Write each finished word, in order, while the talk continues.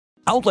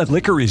Outlet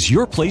Liquor is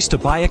your place to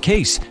buy a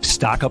case.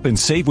 Stock up and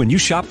save when you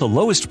shop the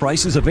lowest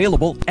prices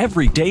available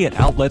every day at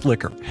Outlet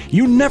Liquor.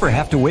 You never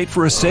have to wait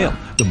for a sale.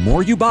 The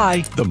more you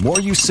buy, the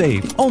more you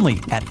save. Only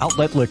at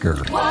Outlet Liquor.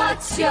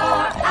 What's your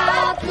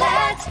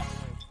outlet?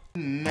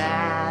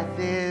 Math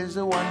is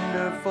a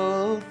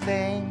wonderful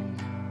thing.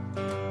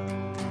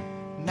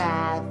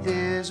 Math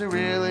is a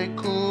really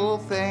cool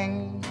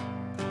thing.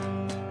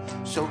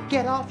 So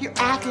get off your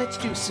ass, let's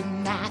do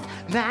some math.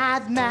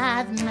 Math,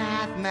 math,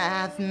 math,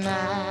 math,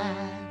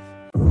 math.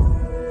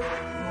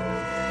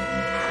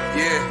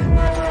 Yeah.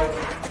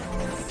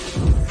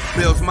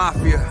 Bills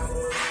Mafia.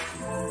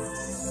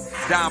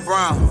 Don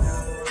Brown.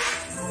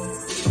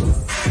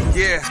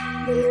 Yeah.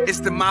 It's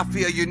the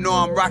Mafia, you know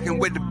I'm rocking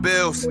with the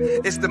Bills.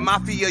 It's the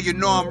Mafia, you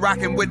know I'm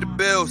rocking with the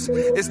Bills.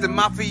 It's the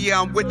Mafia,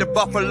 I'm with the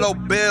Buffalo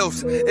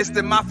Bills. It's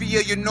the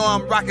Mafia, you know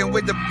I'm rocking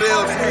with the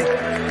Bills.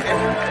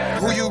 Hey,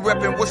 who you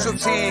reppin', what's your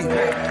team?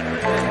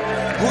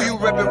 Who you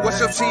reppin',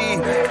 what's your team?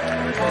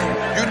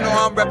 You know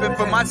I'm reppin'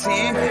 for my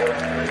team.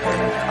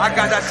 I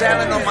got that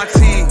talent on my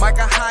team.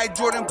 Micah High,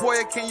 Jordan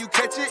Boyer, can you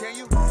catch it? Can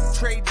you?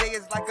 Trade day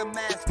is like a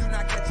mask, do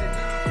not catch it.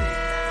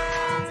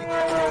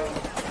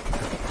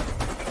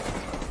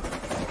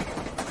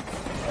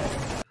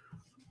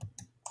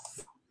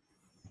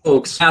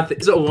 Folks, math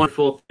is a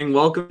wonderful thing.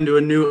 Welcome to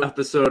a new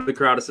episode of the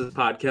Crowdis's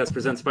podcast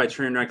presented by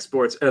Trainwreck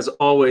Sports. As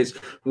always,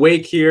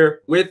 Wake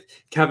here with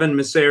Kevin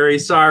Messeri.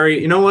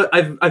 Sorry, you know what?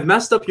 I've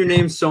messed up your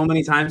name so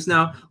many times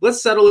now. Let's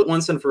settle it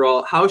once and for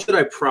all. How should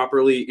I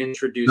properly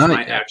introduce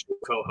my actual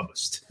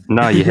co-host?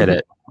 No, you hit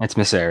it. It's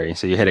Messeri,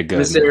 so you hit it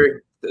good. Messeri.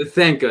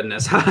 Thank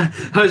goodness.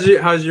 How's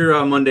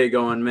your Monday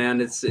going, man?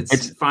 It's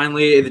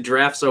finally the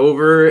draft's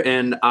over,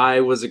 and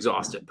I was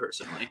exhausted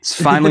personally. It's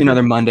finally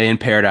another Monday in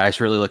paradise.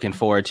 Really looking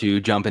forward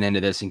to jumping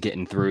into this and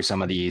getting through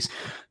some of these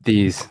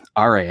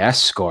RAS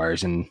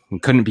scores, and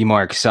couldn't be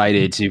more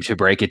excited to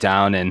break it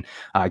down and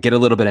get a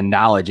little bit of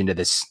knowledge into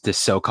this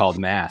so-called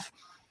math.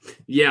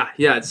 Yeah,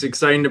 it's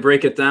exciting to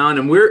break it down,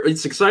 and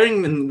it's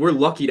exciting, and we're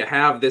lucky to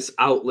have this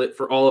outlet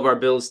for all of our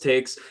Bills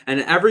takes.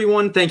 And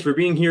everyone, thank you for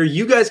being here.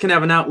 You guys can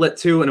have an outlet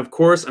too, and of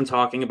course, I'm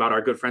talking about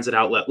our good friends at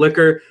Outlet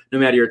Liquor. No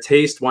matter your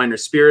taste, wine, or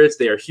spirits,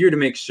 they are here to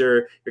make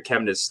sure your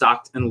cabinet is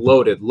stocked and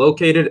loaded.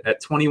 Located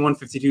at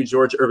 2152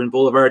 George Urban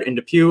Boulevard in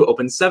Depew,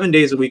 open 7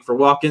 days a week for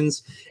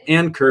walk-ins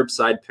and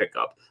curbside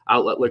pickup.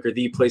 Outlet Liquor,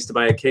 the place to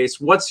buy a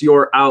case. What's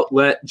your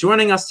outlet?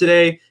 Joining us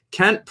today,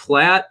 Kent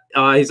Platte.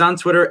 He's on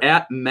Twitter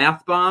at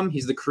MathBomb.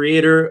 He's the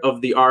creator of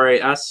the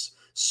RAS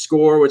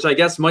score, which I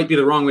guess might be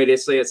the wrong way to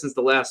say it since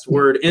the last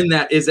word in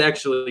that is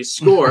actually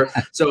score.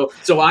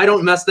 So I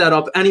don't mess that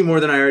up any more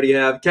than I already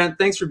have. Kent,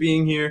 thanks for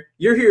being here.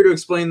 You're here to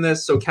explain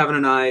this so Kevin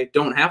and I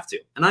don't have to,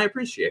 and I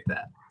appreciate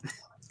that.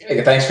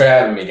 Hey, thanks for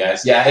having me,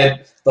 guys. Yeah,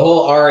 the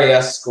whole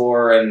RAS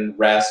score and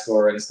RAS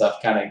score and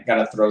stuff kind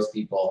of throws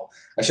people.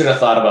 I should have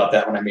thought about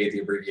that when I made the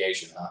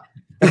abbreviation, huh?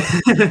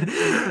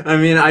 I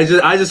mean, I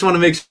just want to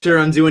make sure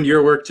I'm doing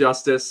your work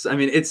justice. I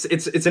mean, it's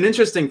an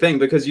interesting thing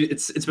because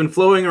it's been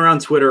flowing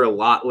around Twitter a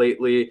lot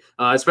lately,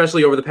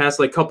 especially over the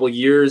past couple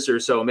years or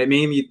so.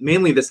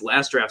 Mainly this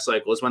last draft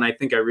cycle is when I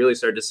think I really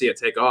started to see it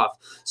take off.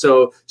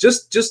 So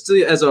just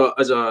as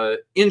a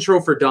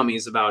intro for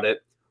dummies about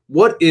it,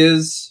 what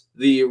is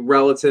the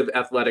relative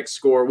athletic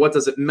score? What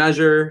does it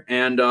measure?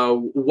 And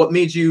what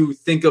made you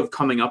think of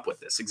coming up with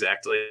this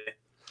exactly?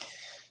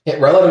 Yeah,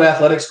 relative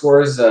athletic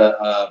score is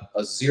a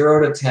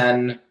 0 to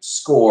 10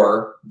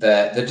 score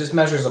that just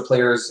measures a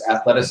player's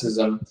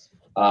athleticism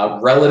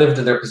relative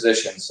to their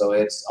position. So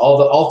it's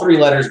all three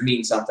letters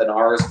mean something.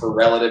 R is for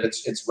relative.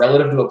 It's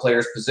relative to a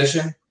player's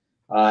position,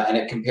 and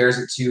it compares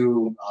it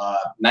to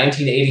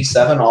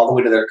 1987 all the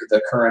way to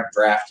the current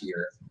draft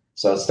year.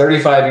 So it's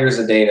 35 years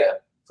of data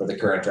for the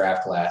current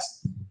draft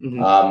class.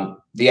 Mm-hmm.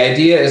 The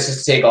idea is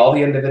just to take all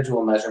the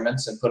individual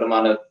measurements and put them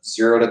on a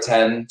 0 to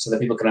 10 so that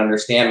people can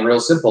understand real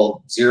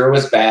simple. 0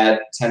 is bad,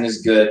 10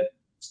 is good.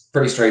 It's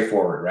pretty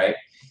straightforward, right?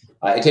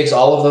 It takes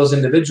all of those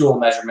individual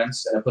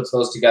measurements and it puts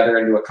those together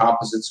into a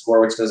composite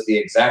score, which does the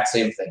exact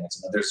same thing.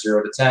 It's another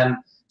 0 to 10.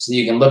 So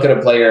you can look at a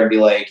player and be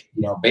like,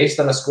 based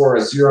on a score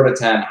of 0 to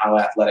 10, how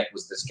athletic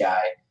was this guy?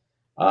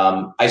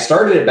 I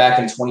started it back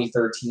in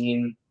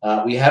 2013.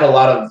 We had a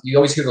lot of, you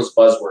always hear those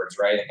buzzwords,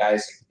 right? A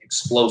guy's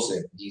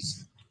explosive.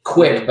 He's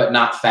quick, but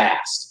not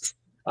fast.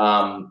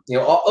 All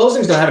those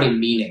things don't have any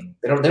meaning.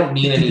 They don't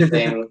mean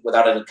anything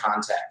without any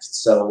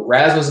context. So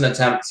RAS was an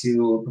attempt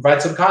to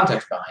provide some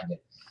context behind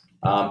it.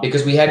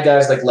 Because we had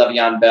guys like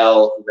Le'Veon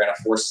Bell who ran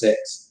a 4.6,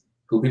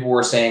 who people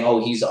were saying,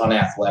 oh, he's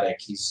unathletic.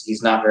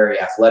 He's not very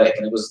athletic.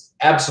 And it was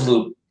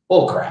absolute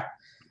bullcrap.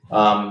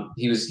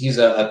 He's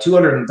a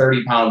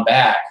 230-pound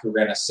back who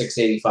ran a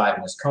 6.85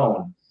 in his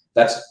cone.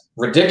 That's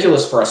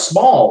ridiculous for a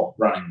small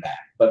running back,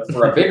 but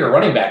for a bigger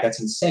running back, that's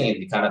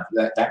insane.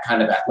 That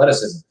kind of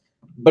athleticism.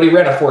 But he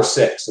ran a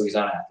 4.6, so he's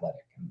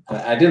unathletic.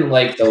 I didn't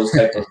like those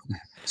type of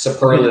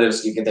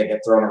superlatives that get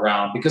thrown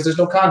around because there's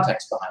no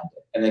context behind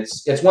it. And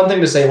it's one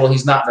thing to say, well,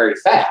 he's not very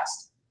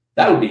fast.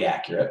 That would be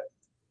accurate.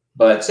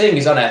 But saying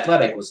he's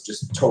unathletic was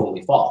just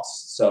totally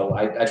false. So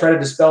I tried to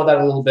dispel that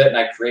a little bit, and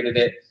I created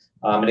it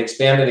It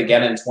expanded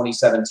again in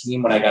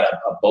 2017 when I got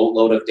a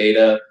boatload of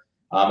data.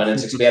 And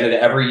it's expanded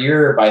every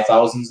year by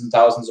thousands and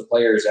thousands of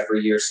players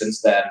every year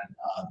since then.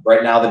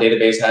 Right now, the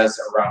database has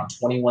around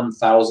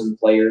 21,000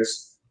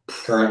 players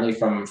currently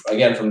from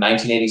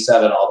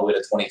 1987 all the way to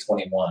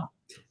 2021.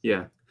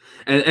 Yeah.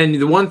 And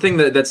the one thing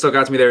that stuck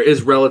out to me there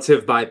is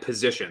relative by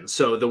position.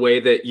 So the way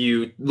that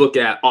you look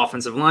at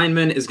offensive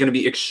linemen is going to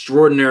be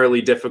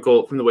extraordinarily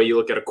difficult from the way you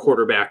look at a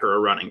quarterback or a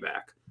running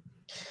back.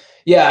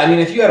 Yeah, I mean,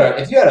 if you had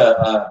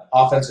a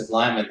offensive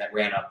lineman that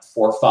ran up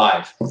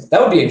 4.5,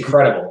 that would be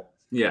incredible.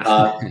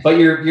 Yeah. But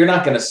you're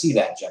not going to see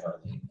that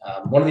generally.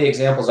 One of the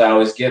examples I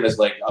always give is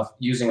like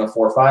using a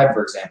 4.5,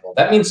 for example.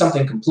 That means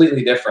something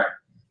completely different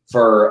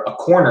for a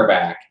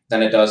cornerback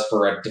than it does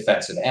for a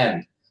defensive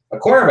end. A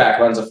cornerback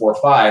runs a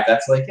 4.5.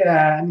 That's like,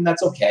 yeah, I mean,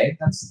 that's okay.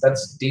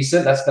 That's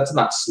decent. That's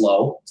not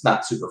slow. It's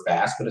not super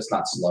fast, but it's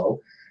not slow.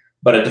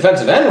 But a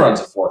defensive end runs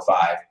a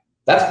 4.5.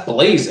 That's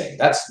blazing.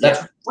 That's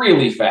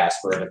really fast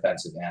for a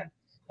defensive end.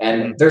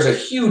 And there's a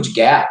huge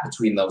gap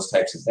between those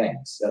types of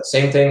things.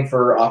 Same thing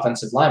for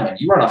offensive linemen.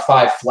 You run a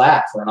 5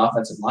 flat for an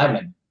offensive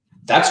lineman.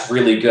 That's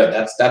really good.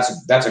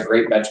 That's a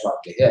great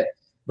benchmark to hit.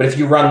 But if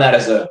you run that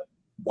as a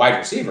wide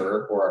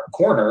receiver or a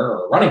corner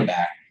or a running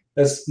back,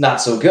 that's not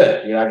so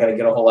good. You're not going to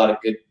get a whole lot of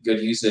good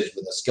usage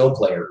with a skill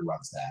player who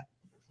runs that.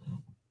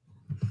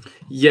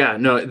 Yeah,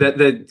 no,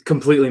 that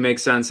completely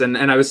makes sense. And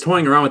I was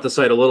toying around with the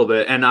site a little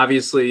bit, and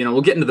obviously, you know,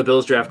 we'll get into the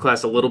Bills draft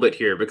class a little bit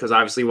here because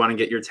obviously we want to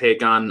get your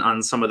take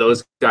on some of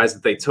those guys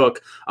that they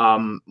took.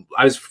 I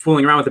was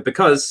fooling around with it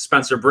because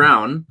Spencer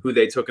Brown, who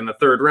they took in the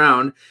 3rd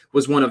round,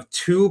 was one of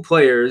 2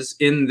 players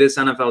in this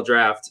NFL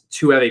draft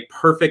to have a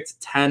perfect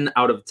 10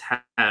 out of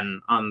 10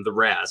 on the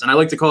RAS. And I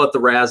like to call it the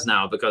RAS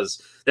now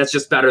because that's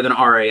just better than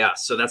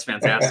RAS. So that's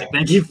fantastic.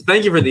 Thank you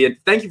for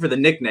the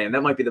nickname.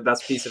 That might be the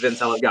best piece of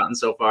intel I've gotten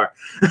so far.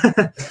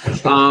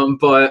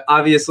 But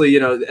obviously, you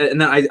know,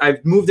 and then I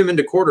moved him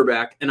into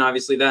quarterback, and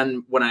obviously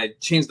then when I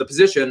changed the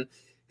position,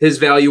 his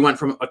value went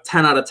from a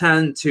 10 out of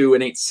 10 to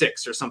an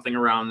 8.6 or something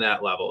around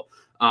that level.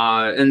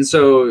 And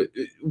so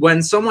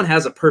when someone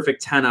has a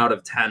perfect 10 out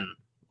of 10,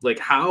 like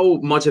how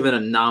much of an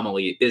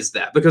anomaly is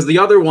that? Because the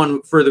other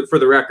one, for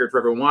the record, for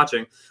everyone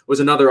watching, was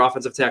another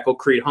offensive tackle,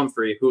 Creed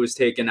Humphrey, who was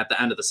taken at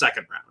the end of the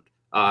 2nd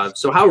round.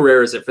 So how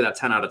rare is it for that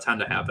 10 out of 10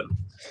 to happen?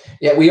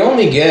 Yeah, we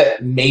only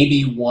get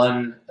maybe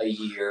 1 a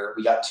year.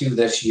 We got 2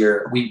 this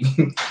year. We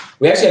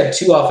actually had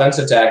 2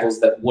 offensive tackles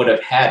that would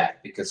have had it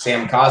because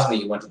Sam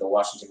Cosmi went to the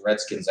Washington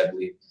Redskins, I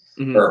believe,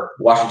 or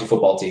Washington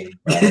football team.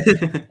 Right?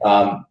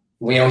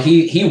 You know,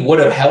 he would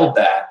have held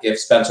that if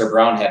Spencer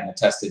Brown hadn't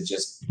tested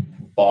just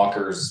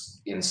bonkers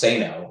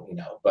insano, you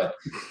know. But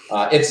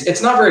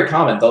it's not very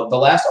common. The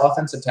last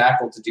offensive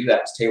tackle to do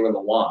that was Taylor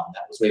Lewan.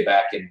 That was way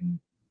back in,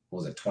 what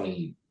was it,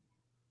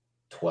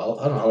 2012?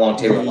 I don't know how long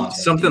Taylor Lewan.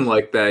 Something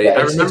like that. Yeah,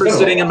 I remember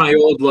sitting in my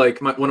old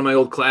one of my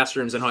old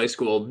classrooms in high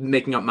school,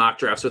 making up mock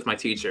drafts with my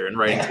teacher and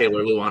writing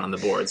Taylor Lewan on the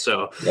board.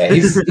 So yeah,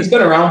 he's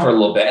been around for a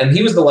little bit, and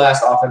he was the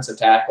last offensive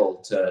tackle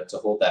to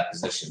hold that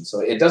position.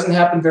 So it doesn't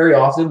happen very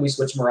often. We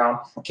switch him around.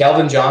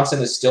 Calvin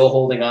Johnson is still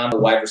holding on to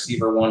wide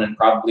receiver 1 and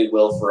probably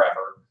will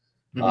forever.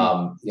 You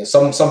know,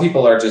 some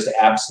people are just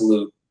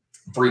absolute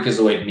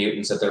freakazoid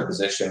mutants at their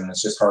position, and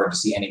it's just hard to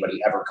see anybody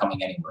ever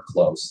coming anywhere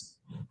close.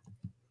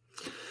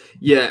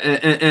 Yeah,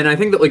 and I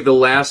think that like the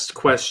last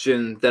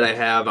question that I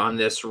have on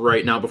this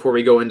right now before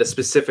we go into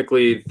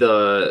specifically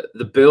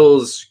the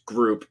Bills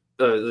group,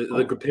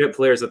 the group of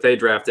players that they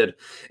drafted,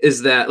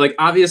 is that like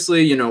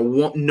obviously, you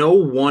know, no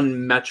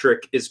one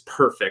metric is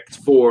perfect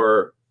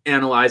for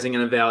analyzing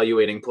and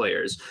evaluating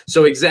players.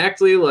 So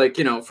exactly like,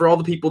 you know, for all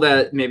the people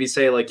that maybe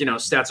say like, you know,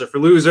 stats are for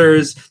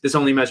losers, this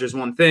only measures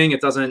one thing, it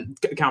doesn't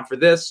account for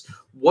this.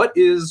 What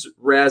is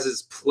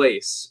RAS's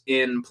place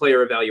in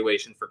player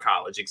evaluation for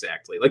college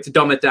exactly? Like to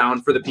dumb it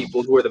down for the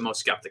people who are the most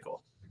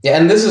skeptical. Yeah,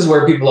 and this is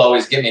where people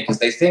always get me because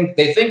they think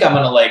I'm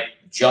going to like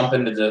jump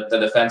into the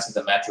defense of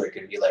the metric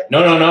and be like,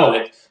 no,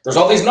 there's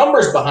all these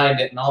numbers behind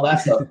it and all that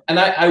stuff. And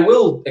I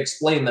will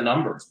explain the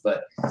numbers,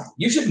 but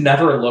you should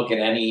never look at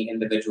any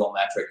individual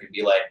metric and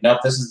be like, nope,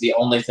 this is the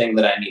only thing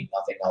that I need.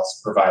 Nothing else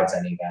provides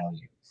any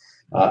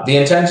value. The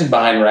intention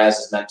behind RAS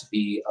is meant to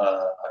be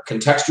a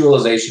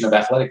contextualization of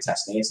athletic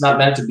testing. It's not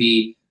meant to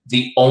be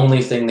the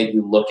only thing that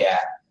you look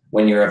at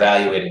when you're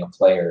evaluating a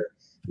player.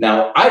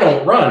 Now, I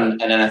don't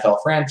run an NFL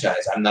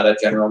franchise. I'm not a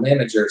general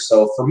manager.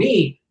 So for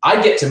me,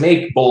 I get to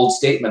make bold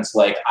statements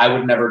like I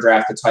would never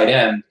draft a tight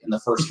end in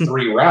the first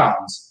 3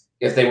 rounds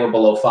if they were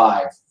below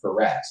 5 for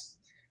RAS.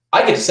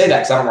 I get to say that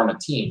because I don't run a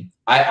team.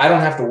 I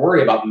don't have to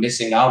worry about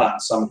missing out on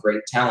some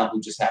great talent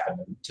who just happened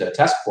to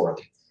test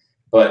poorly.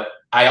 But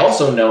I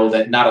also know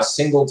that not a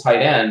single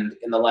tight end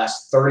in the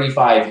last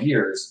 35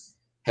 years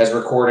has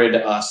recorded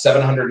a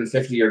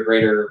 750 or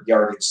greater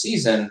yardage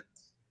season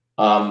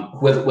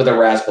with a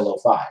RAS below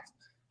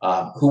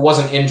 5, who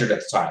wasn't injured at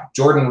the time.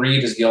 Jordan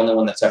Reed is the only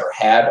one that's ever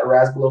had a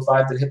RAS below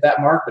 5 that hit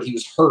that mark, but he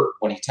was hurt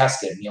when he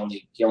tested. And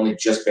he only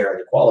just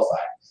barely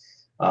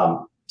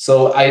qualified.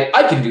 So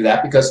I can do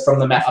that because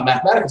from a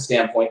mathematical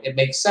standpoint, it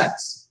makes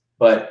sense.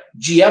 but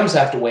GMs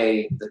have to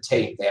weigh the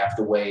tape. They have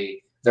to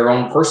weigh their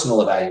own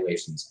personal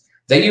evaluations.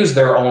 They use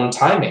their own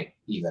timing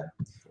even.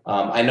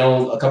 I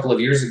know a couple of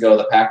years ago,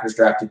 the Packers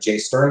drafted Jay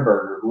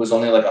Sternberger, who was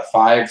only like a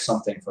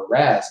 5-something for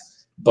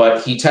RAS,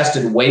 but he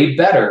tested way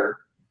better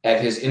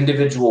at his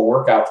individual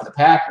workout for the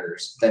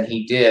Packers than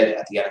he did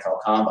at the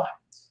NFL Combine.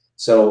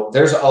 So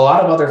there's a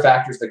lot of other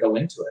factors that go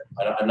into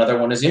it. Another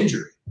one is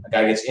injury. A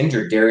guy gets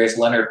injured. Darius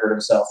Leonard hurt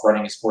himself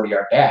running his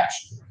 40-yard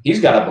dash.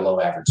 He's got a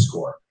below-average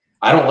score.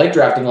 I don't like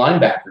drafting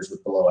linebackers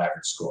with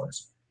below-average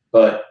scores.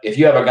 But if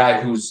you have a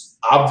guy who's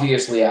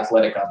obviously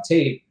athletic on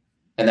tape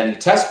and then he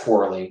tests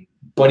poorly,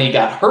 but he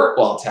got hurt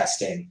while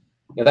testing,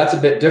 that's a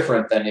bit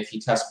different than if he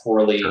tests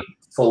poorly,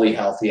 fully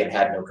healthy, and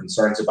had no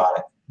concerns about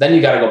it. Then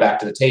you got to go back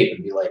to the tape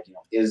and be like,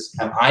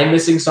 am I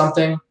missing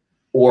something,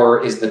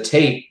 or is the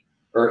tape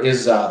or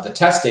is the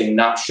testing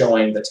not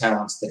showing the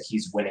talents that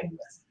he's winning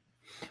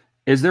with?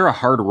 Is there a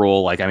hard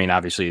rule? Like, I mean,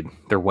 obviously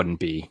there wouldn't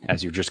be,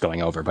 as you're just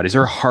going over, but is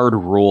there a hard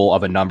rule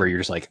of a number? You're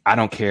just like, I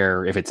don't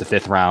care if it's the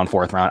 5th round,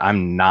 4th round.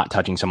 I'm not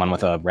touching someone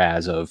with a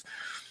RAS of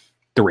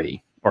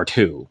 3 or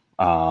 2.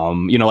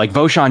 Like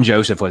Voshan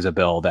Joseph was a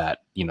bill that,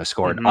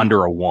 scored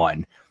under a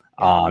 1,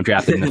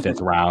 drafted in the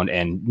 5th round,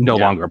 and no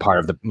longer a part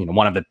of the,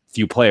 one of the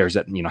few players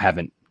that,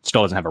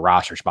 still doesn't have a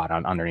roster spot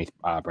underneath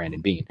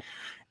Brandon Beane.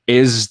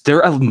 Is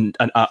there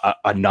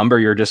a number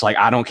you're just like,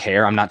 I don't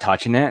care, I'm not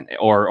touching it?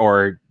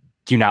 Or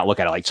do you not look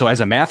at it like, so as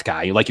a math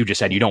guy, like you just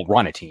said, you don't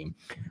run a team.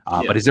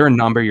 But is there a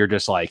number you're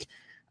just like,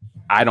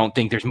 I don't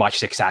think there's much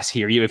success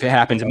here. If it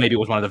happens, maybe it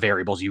was one of the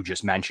variables you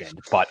just mentioned.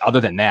 But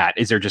other than that,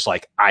 is there just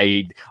like,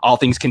 all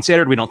things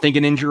considered, we don't think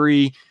an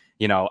injury,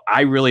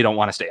 I really don't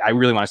want to stay. I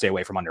really want to stay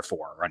away from under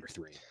 4 or under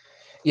 3.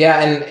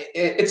 Yeah, and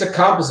it's a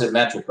composite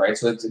metric, right?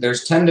 So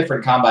there's 10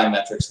 different combine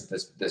metrics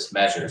that this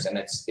measures,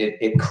 and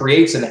it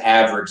creates an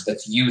average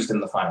that's used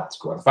in the final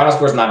score. The final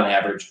score is not an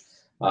average,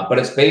 but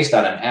it's based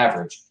on an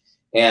average.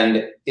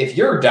 And if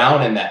you're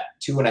down in that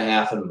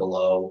 2.5 and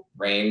below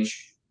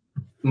range,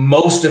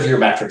 most of your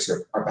metrics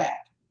are bad,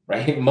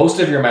 right? Most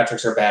of your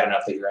metrics are bad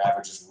enough that your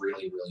average is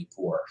really, really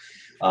poor,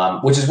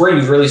 which is where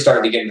you really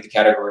start to get into the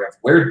category of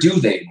where do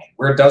they win?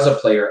 Where does a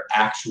player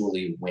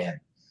actually win?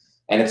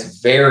 And it's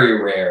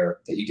very rare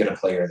that you get a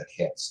player that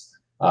hits.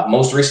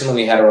 Most recently,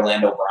 we had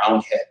Orlando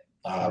Brown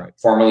hit,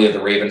 formerly of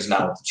the Ravens,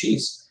 now with the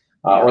Chiefs.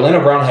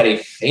 Orlando Brown had a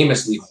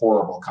famously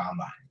horrible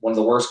combine, one of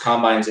the worst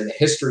combines in the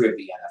history of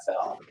the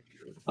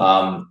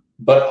NFL.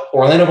 But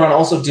Orlando Brown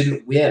also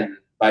didn't win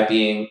by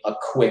being a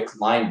quick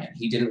lineman.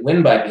 He didn't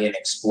win by being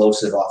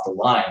explosive off the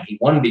line. He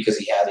won because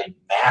he had a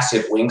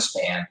massive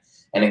wingspan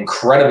and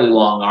incredibly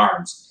long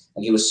arms.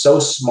 And he was so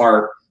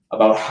smart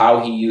about how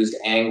he used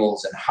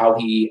angles and how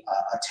he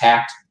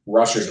attacked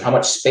rushers and how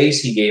much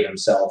space he gave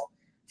himself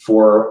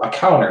for a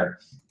counter.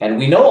 And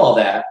we know all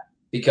that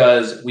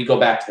because we go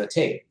back to the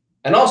tape,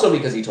 and also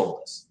because he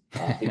told us,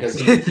 because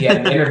he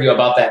had an interview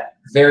about that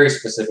very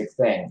specific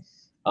thing.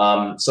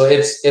 So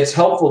it's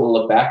helpful to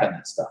look back on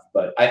that stuff.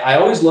 But I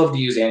always love to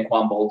use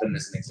Anquan Boldin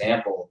as an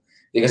example,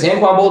 because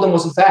Anquan Boldin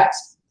wasn't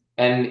fast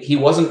and he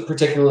wasn't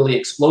particularly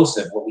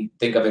explosive, what we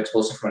think of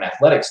explosive from an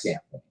athletic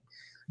standpoint.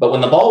 But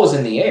when the ball was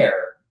in the air,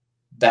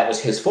 that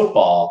was his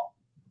football.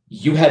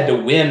 You had to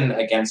win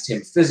against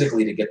him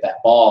physically to get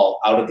that ball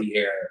out of the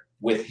air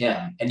with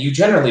him. And you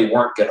generally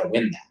weren't going to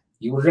win that.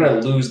 You were going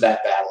to lose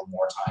that battle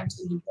more times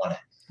than you won it.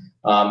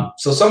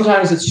 So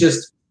sometimes it's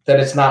just that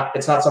it's not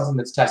something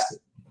that's tested,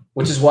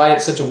 which is why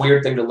it's such a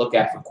weird thing to look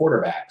at for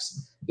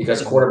quarterbacks,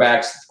 because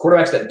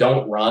quarterbacks that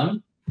don't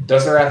run,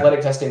 does their athletic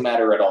testing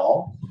matter at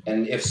all?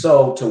 And if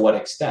so, to what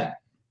extent?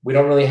 We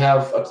don't really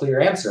have a clear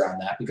answer on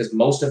that, because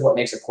most of what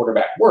makes a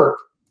quarterback work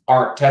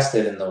aren't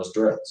tested in those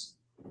drills.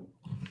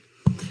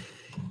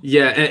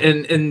 Yeah,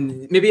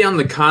 and maybe on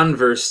the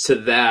converse to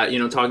that,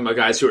 talking about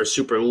guys who are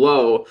super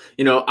low,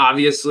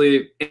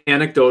 obviously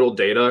anecdotal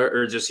data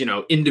or just,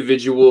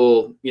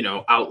 individual,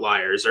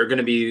 outliers are going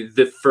to be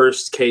the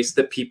first case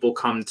that people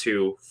come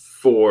to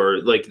for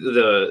like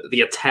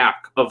the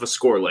attack of a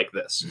score like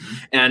this. Mm-hmm.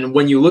 And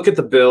when you look at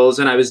the Bills,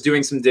 and I was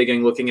doing some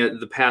digging, looking at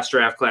the past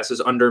draft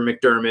classes under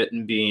McDermott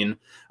and Beane,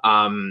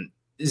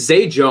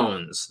 Zay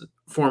Jones,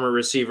 former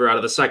receiver out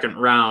of the 2nd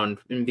round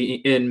in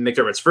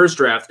McDermott's first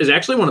draft, is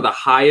actually one of the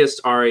highest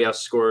RAS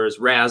scores,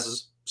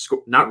 RASs. If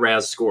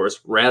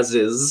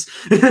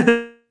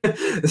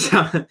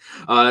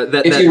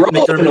you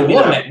roll it in a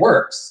 1, it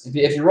works.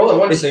 If you roll it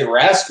 1 to say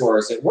RAS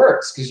scores, it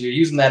works because you're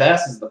using that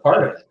S as the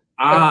part of it.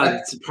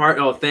 It's part.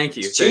 Oh, thank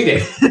you. It's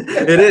cheating.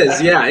 It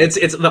is. Yeah. It's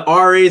the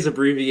RA is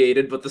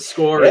abbreviated, but the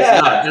score is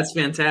not. That's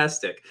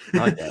fantastic.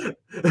 Okay.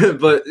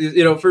 But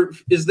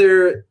is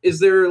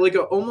there like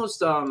a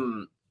almost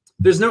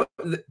there's no.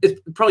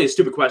 It's probably a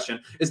stupid question.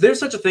 Is there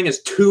such a thing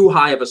as too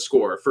high of a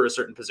score for a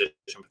certain position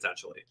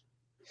potentially?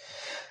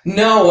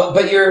 No,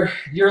 but you're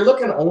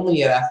looking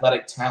only at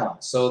athletic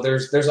talent. So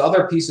there's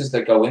other pieces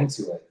that go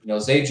into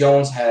it. Zay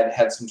Jones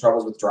had some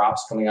troubles with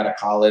drops coming out of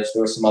college.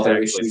 There were some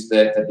other issues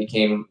that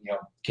became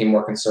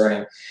more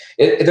concerning.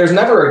 There's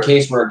never a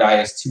case where a guy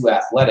is too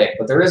athletic,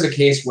 but there is a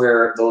case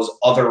where those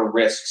other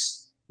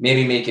risks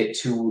maybe make it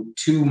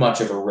too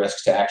much of a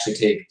risk to actually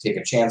take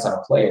a chance on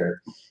a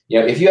player. You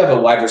know, if you have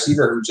a wide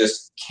receiver who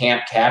just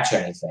can't catch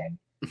anything,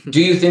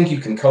 do you think you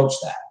can coach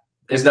that?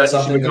 Is that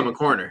something become a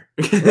corner?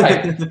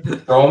 Right.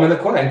 Throw them in the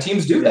corner. And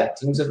teams do that.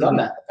 Teams have done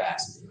that in the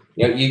past.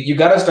 You know, you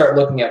got to start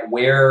looking at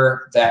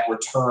where that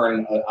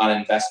return on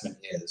investment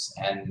is.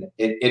 And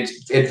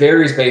it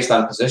varies based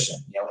on position.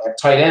 You know, at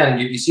tight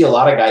end, you see a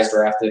lot of guys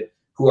drafted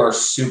who are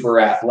super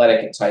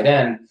athletic at tight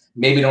end,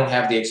 maybe don't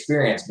have the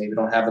experience, maybe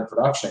don't have the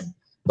production.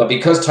 But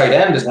because tight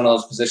end is one of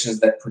those positions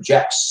that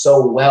projects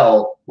so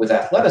well with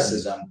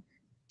athleticism,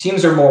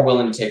 teams are more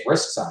willing to take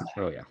risks on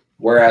that. Oh, yeah.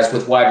 Whereas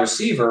with wide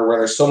receiver, where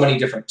there's so many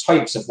different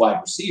types of wide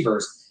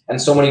receivers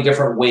and so many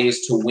different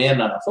ways to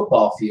win on a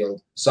football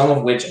field, some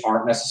of which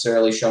aren't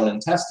necessarily shown in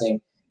testing,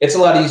 it's a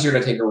lot easier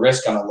to take a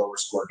risk on a lower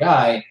score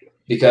guy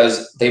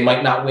because they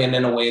might not win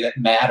in a way that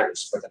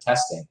matters for the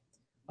testing.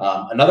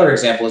 Another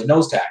example is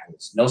nose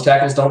tackles. Nose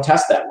tackles don't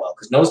test that well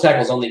because nose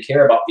tackles only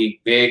care about being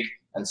big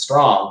and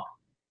strong,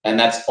 and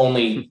that's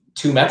only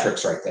 2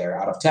 metrics right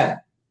there out of 10.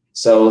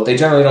 So they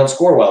generally don't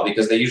score well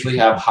because they usually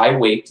have high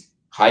weight,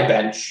 high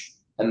bench,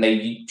 and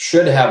they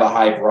should have a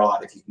high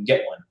broad if you can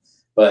get one.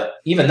 But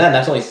even then,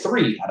 that's only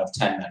 3 out of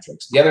 10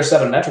 metrics. The other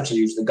 7 metrics are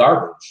usually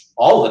garbage.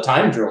 All the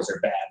time drills are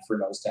bad for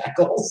nose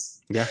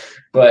tackles. Yeah.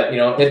 But, you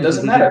know, it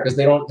doesn't matter because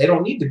they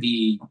don't need to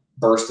be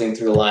bursting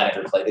through the line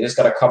every play. They just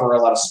got to cover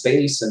a lot of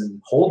space and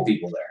hold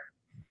people there.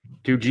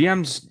 Do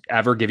GMs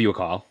ever give you a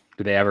call?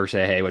 Do they ever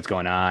say, hey, what's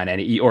going on?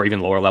 Or even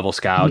lower level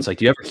scouts? Like,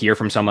 do you ever hear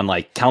from someone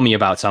like, tell me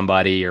about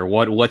somebody or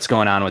what's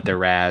going on with their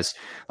RAS?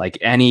 Like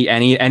any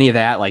of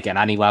that, like at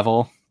any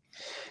level?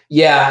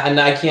 Yeah, and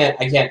I can't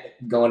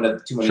go into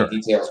too many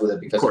details with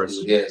it because of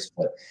who it is.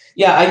 But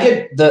yeah, I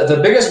get the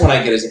biggest one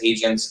I get is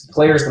agents.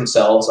 Players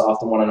themselves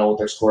often want to know what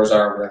their scores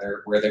are,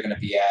 where they're going to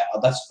be at.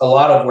 That's a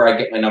lot of where I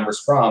get my numbers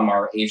from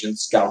are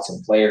agents, scouts,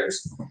 and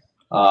players.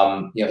 You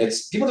know,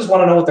 it's people just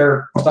want to know what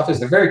their stuff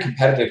is. They're very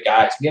competitive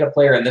guys. We had a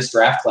player in this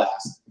draft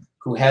class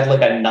who had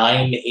like a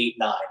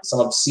 989, some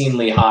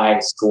obscenely high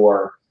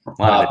score.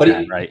 But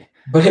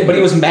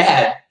he was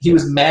mad. He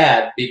was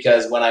mad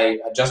because when I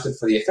adjusted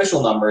for the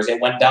official numbers,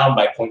 it went down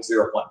by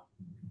 0.01.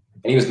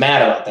 And he was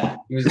mad about that.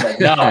 He was like,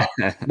 no, I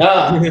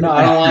don't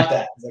want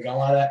that. He's like, I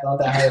want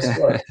that higher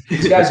score.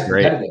 These guys are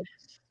competitive.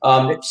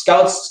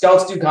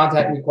 Scouts do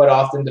contact me quite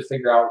often to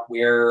figure out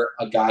where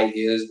a guy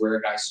is, where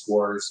a guy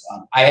scores.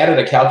 I added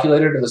a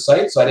calculator to the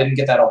site, so I didn't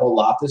get that a whole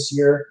lot this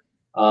year.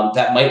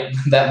 That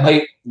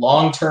might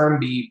long term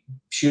be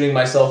shooting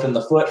myself in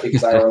the foot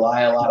because I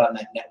rely a lot on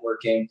that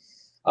networking.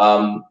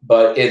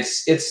 But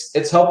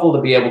it's helpful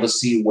to be able to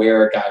see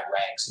where a guy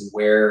ranks and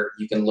where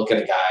you can look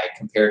at a guy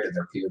compared to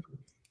their peer group.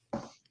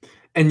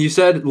 And you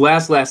said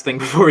last thing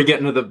before we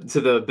get into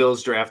the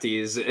Bills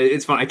draftees.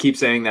 It's fun. I keep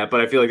saying that, but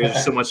I feel like there's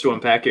just so much to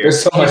unpack here.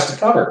 There's so much to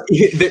cover.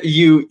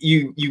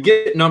 You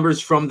get numbers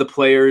from the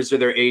players or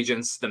their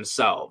agents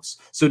themselves.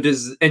 So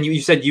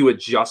you said you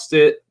adjust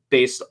it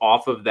based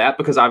off of that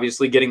because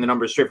obviously getting the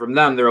numbers straight from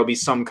them, there will be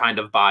some kind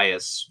of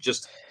bias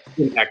just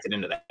impacted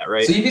into that,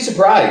 right? So you'd be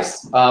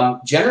surprised.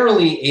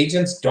 Generally,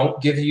 agents don't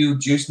give you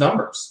juice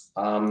numbers.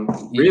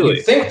 Really?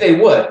 You'd think they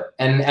would.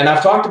 And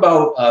I've talked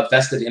about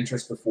vested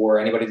interest before.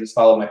 Anybody that's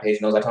followed my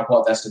page knows I talk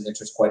about vested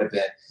interest quite a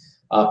bit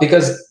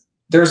because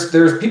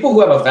there's people who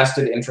have a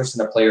vested interest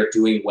in a player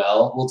doing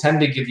well will tend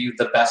to give you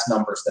the best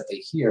numbers that they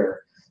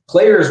hear.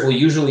 Players will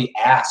usually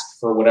ask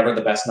for whatever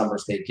the best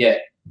numbers they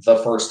get the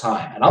first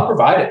time, and I'll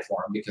provide it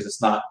for them because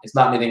it's not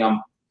anything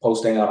I'm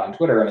posting out on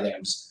Twitter or anything.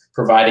 I'm just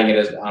providing it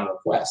as on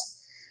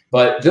request.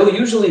 But they'll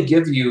usually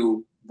give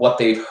you what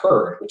they've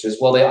heard, which is,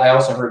 well, I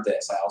also heard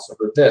this. I also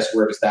heard this.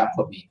 Where does that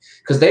put me?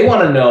 Because they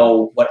want to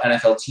know what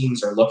NFL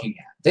teams are looking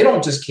at. They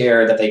don't just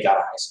care that they got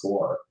a high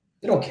score.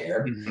 They don't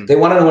care. Mm-hmm. They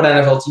want to know what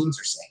NFL teams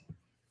are saying.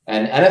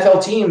 And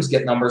NFL teams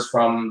get numbers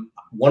from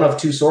one of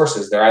 2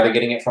 sources. They're either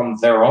getting it from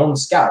their own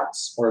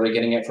scouts or they're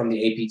getting it from the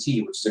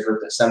APT, which is a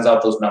group that sends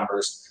out those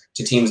numbers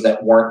to teams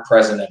that weren't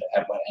present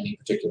at any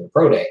particular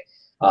pro day.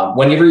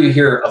 Whenever you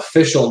hear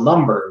official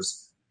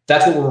numbers,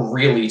 that's what we're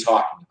really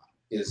talking about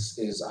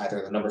is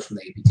either the numbers from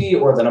the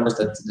APT or the numbers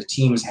that the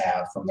teams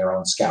have from their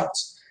own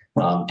scouts.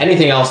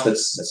 Anything else that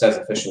says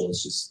official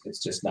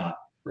is just not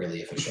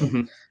really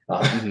official.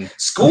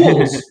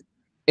 Schools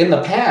in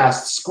the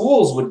past,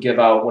 schools would give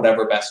out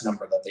whatever best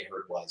number that they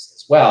heard was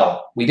as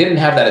well. We didn't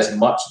have that as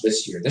much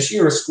this year. This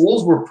year,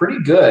 schools were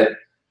pretty good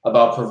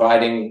about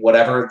providing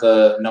whatever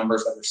the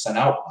numbers that were sent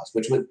out was,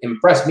 which would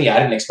impress me. I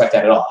didn't expect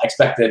that at all. I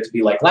expected it to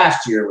be like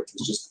last year, which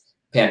was just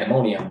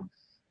pandemonium.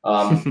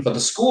 But the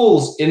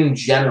schools in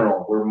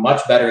general were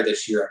much better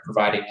this year at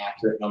providing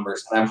accurate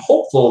numbers. And I'm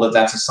hopeful that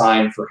that's a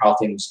sign for how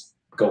things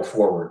go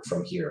forward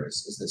from here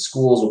is that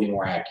schools will be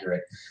more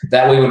accurate.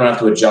 That way we don't have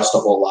to adjust a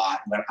whole lot.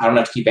 I don't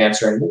have to keep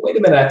answering, well, wait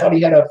a minute, I thought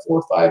he had a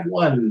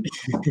 4.51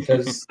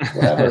 because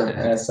whatever.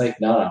 And it's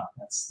like, no,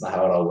 that's not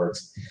how it all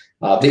works.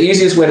 The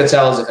easiest way to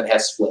tell is if it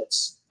has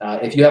splits.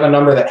 If you have a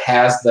number that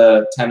has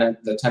the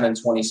 10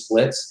 and 20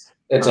 splits,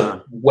 it's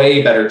a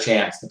way better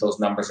chance that those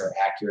numbers are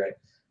accurate.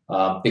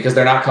 because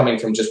they're not coming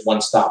from just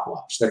one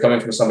stopwatch. They're coming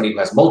from somebody who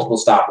has multiple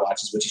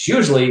stopwatches, which is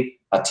usually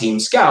a team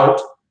scout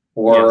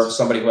or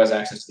somebody who has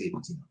access to the team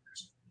members.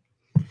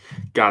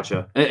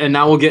 Gotcha. And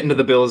now we'll get into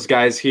the Bills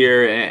guys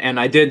here. And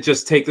I did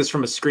just take this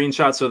from a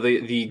screenshot, so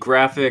the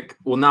graphic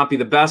will not be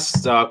the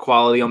best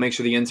quality. I'll make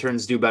sure the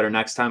interns do better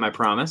next time, I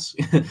promise.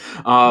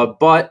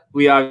 But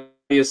we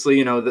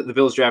obviously, the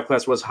Bills draft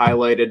class was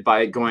highlighted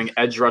by going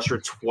edge rusher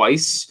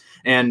twice.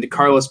 And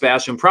Carlos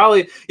Basham,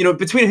 probably,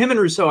 between him and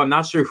Rousseau, I'm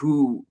not sure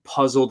who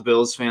puzzled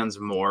Bills fans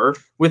more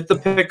with the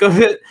pick of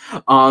it.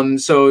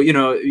 So,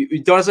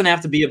 it doesn't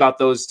have to be about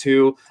those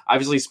two.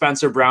 Obviously,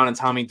 Spencer Brown and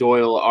Tommy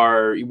Doyle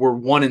were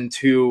 1 and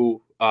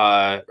 2. Or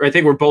I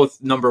think we're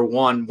both number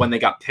 1 when they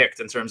got picked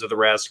in terms of the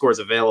RAS scores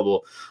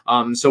available.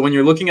 So when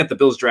you're looking at the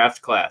Bills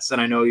draft class, and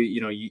I know,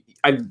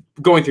 I'm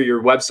going through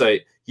your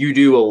website, you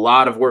do a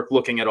lot of work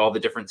looking at all the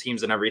different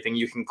teams and everything.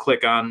 You can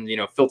click on,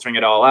 filtering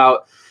it all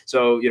out.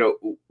 So,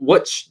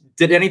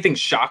 did anything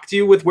shock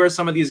you with where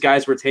some of these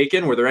guys were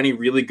taken? Were there any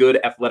really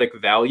good athletic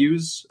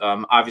values?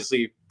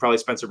 Obviously, probably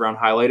Spencer Brown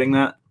highlighting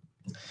that.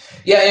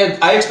 Yeah,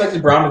 I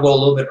expected Brown to go a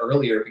little bit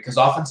earlier because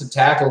offensive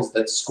tackles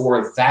that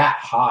score that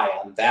high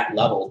on that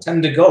level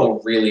tend to go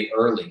really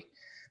early.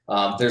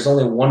 There's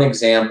only one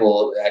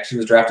example. Actually,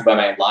 was drafted by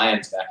my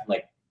Lions back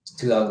in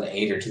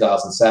 2008 or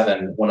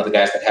 2007. One of the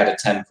guys that had a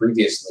 10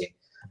 previously.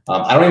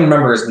 I don't even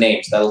remember his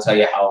name, so that'll tell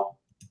you how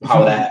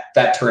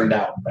that turned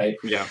out, right?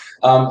 Yeah.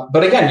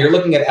 But again, you're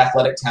looking at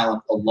athletic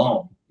talent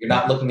alone. You're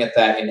not looking at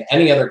that in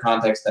any other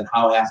context than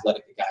how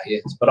athletic a guy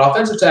is. But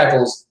offensive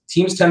tackles,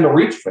 teams tend to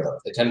reach for those.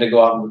 They tend to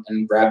go out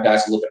and grab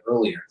guys a little bit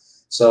earlier.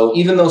 So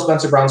even though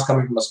Spencer Brown's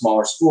coming from a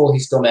smaller school, he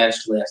still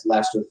managed to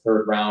last to the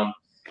 3rd round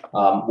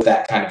with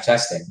that kind of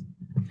testing.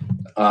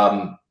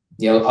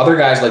 Other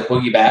guys like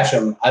Boogie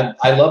Basham,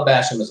 I love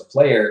Basham as a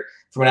player.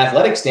 From an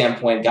athletic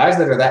standpoint, guys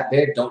that are that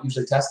big don't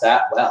usually test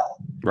that well.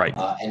 Right.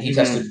 And he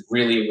tested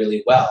really,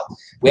 really well.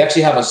 We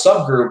actually have a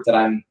subgroup that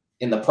I'm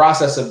in the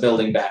process of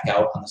building back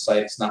out on the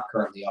site. It's not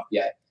currently up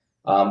yet,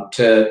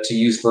 to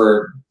use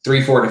for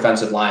 3-4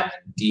 defensive linemen,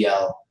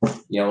 DL,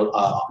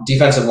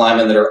 defensive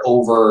linemen that are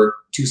over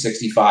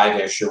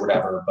 265-ish or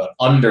whatever, but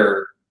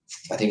under,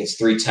 I think it's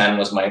 310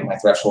 was my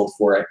threshold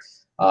for it.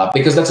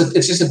 Because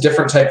it's just a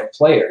different type of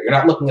player. You're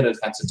not looking at a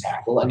defensive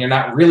tackle, and you're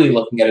not really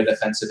looking at a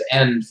defensive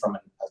end from a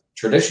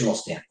traditional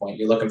standpoint.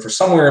 You're looking for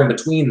somewhere in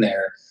between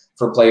there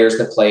for players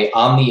that play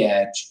on the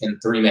edge in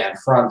 3-man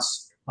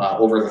fronts,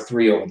 over the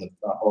 3, over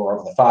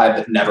the 5,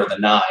 but never the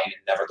 9 and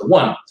never the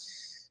 1.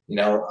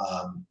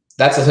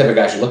 That's the type of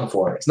guys you're looking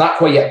for. It's not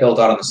quite yet built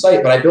out on the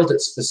site, but I built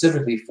it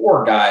specifically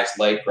for guys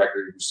like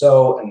Gregory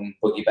Rousseau and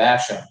Boogie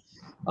Basham.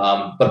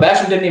 But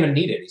Basham didn't even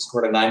need it. He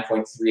scored a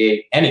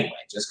 9.38 anyway,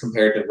 just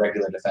compared to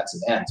regular defensive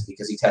ends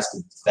because he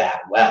tested that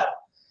well.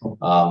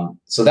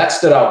 So that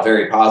stood out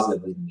very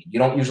positively to me. You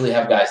don't usually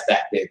have guys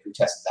that big who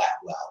test that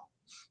well.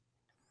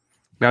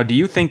 Now, do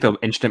you think the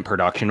instant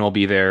production will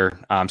be there?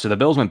 So the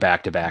Bills went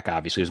back-to-back,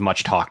 obviously. It was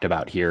much talked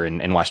about here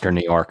in Western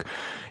New York.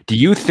 Do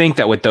you think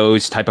that with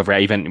those type of,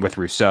 even with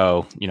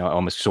Rousseau,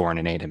 almost soaring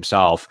and 8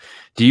 himself,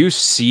 do you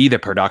see the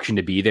production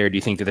to be there? Do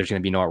you think that there's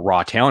going to be no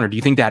raw talent? Or do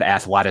you think that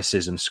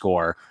athleticism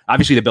score,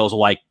 obviously the Bills will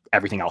like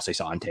everything else they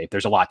saw on tape.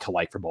 There's a lot to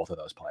like for both of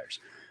those players,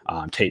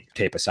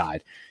 tape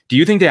aside. Do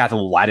you think the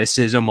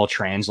athleticism will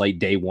translate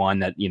day one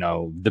that,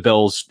 the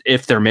Bills,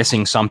 if they're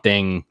missing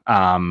something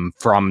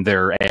from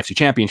their AFC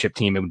Championship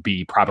team, it would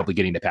be probably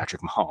getting to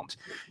Patrick Mahomes.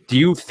 Do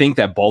you think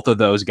that both of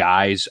those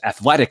guys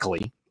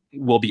athletically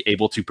will be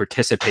able to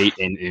participate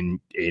in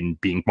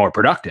being more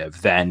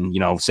productive than,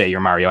 say your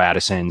Mario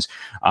Addisons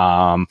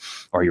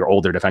or your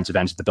older defensive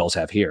ends that the Bills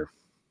have here?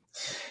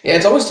 Yeah,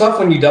 it's always tough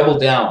when you double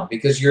down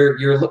because you're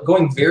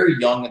going very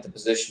young at the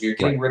position. You're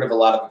getting rid of a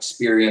lot of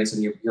experience,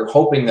 and you're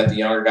hoping that the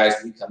younger guys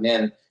who come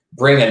in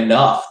bring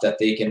enough that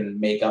they can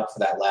make up for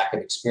that lack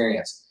of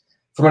experience.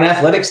 From an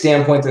athletic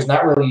standpoint, there's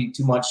not really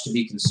too much to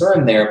be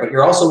concerned there, but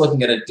you're also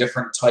looking at a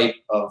different type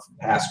of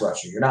pass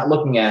rusher. You're not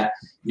looking at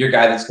your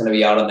guy that's going to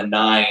be out on the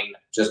 9,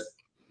 just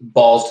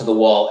balls to the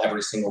wall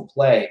every single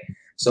play.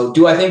 So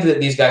do I think that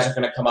these guys are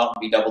going to come out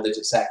and be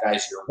double-digit sack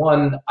guys year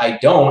one? I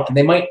don't, and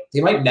they might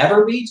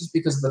never be just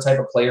because of the type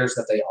of players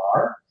that they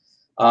are.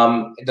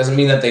 It doesn't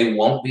mean that they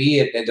won't be.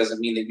 It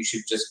doesn't mean that you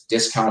should just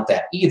discount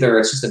that either.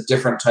 It's just a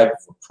different type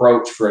of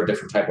approach for a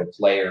different type of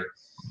player.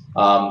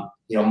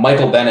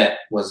 Michael Bennett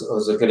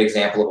was a good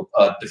example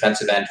of a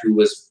defensive end who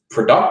was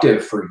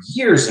productive for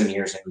years and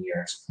years and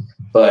years,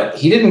 but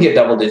he didn't get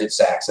double-digit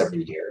sacks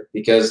every year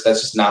because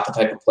that's just not the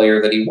type of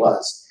player that he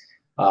was.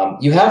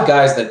 You have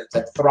guys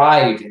that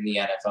thrive in the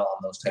NFL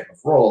in those type of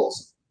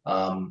roles.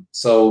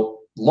 So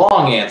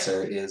long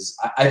answer is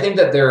I think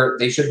that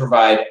they should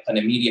provide an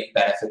immediate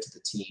benefit to the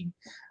team.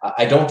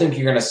 I don't think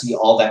you're going to see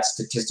all that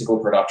statistical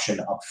production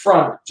up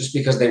front just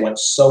because they went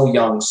so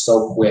young,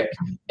 so quick,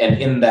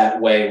 and in that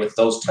way with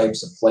those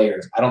types of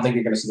players. I don't think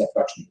you're going to see that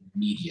production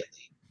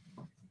immediately.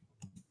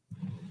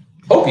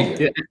 Hope you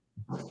do.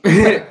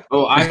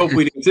 Well, I hope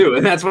we do too,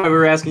 and that's why we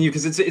were asking you,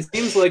 because it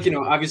seems like, you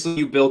know, obviously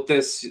you built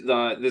this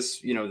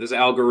this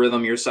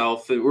algorithm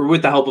yourself, or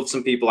with the help of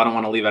some people. I don't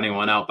want to leave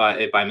anyone out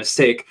by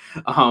mistake,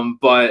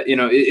 but you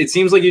know, it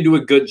seems like you do a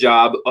good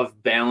job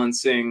of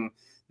balancing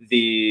the,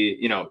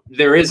 you know,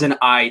 there is an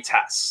eye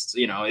test,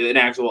 you know, an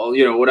actual,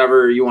 you know,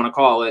 whatever you want to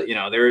call it, you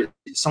know, there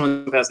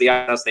someone who has the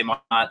eye test, they might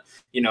not,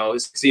 you know,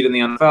 succeed in the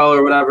NFL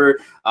or whatever,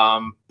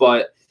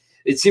 but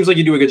it seems like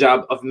you do a good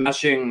job of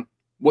meshing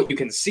what you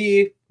can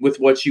see with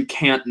what you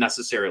can't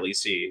necessarily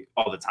see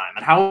all the time.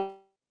 And how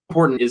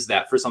important is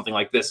that for something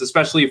like this,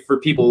 especially for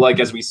people like,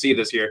 as we see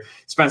this year,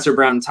 Spencer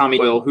Brown and Tommy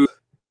Doyle, who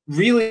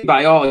really,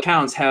 by all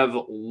accounts, have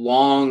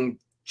long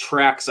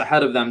tracks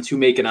ahead of them to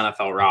make an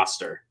NFL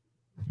roster?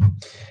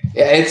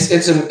 Yeah,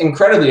 it's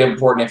incredibly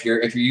important if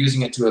you're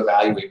using it to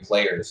evaluate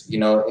players. You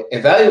know,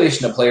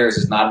 evaluation of players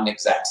is not an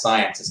exact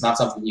science. It's not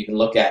something you can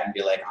look at and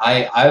be like,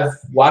 I've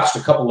watched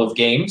a couple of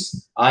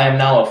games. I am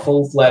now a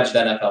full-fledged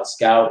NFL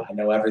scout. I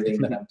know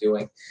everything that I'm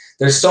doing.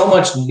 There's so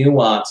much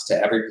nuance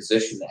to every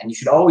position, and you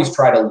should always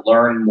try to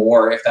learn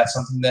more if that's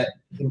something that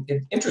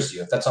interests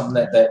you. If that's something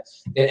that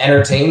it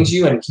entertains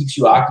you and keeps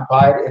you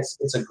occupied,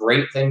 it's a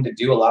great thing to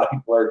do. A lot of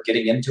people are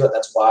getting into it.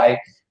 That's why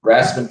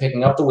RAS has been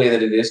picking up the way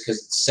that it is,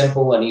 because it's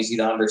simple and easy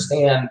to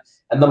understand,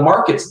 and the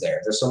market's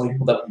there. There's so many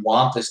people that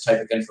want this type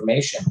of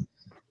information,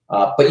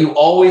 but you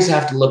always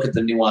have to look at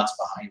the nuance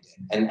behind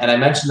it. And I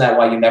mentioned that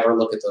why you never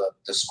look at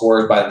the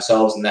scores by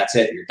themselves and that's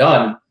it, you're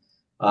done,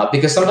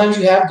 because sometimes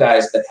you have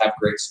guys that have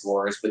great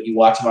scores, but you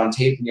watch them on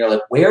tape and you're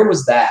like, where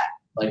was that?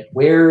 Like,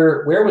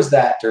 where was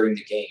that during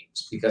the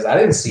games? Because I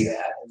didn't see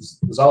that.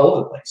 It was all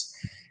over the place.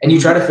 And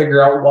you try to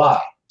figure out why.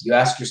 You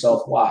ask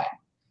yourself why.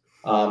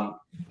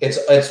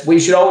 It's what you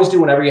should always do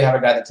whenever you have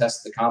a guy that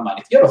tests the combine.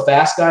 If you have a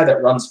fast guy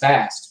that runs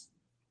fast,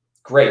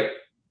 great,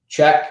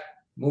 check,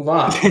 move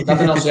on.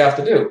 Nothing else you have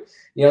to do.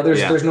 You know,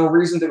 there's no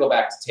reason to go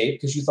back to tape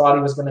because you thought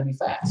he was going to be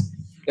fast.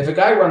 If a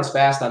guy runs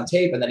fast on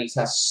tape and then he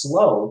tests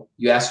slow,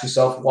 you ask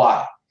yourself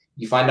why.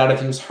 You find out if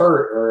he was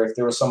hurt or if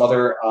there was some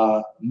other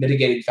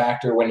mitigating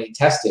factor when he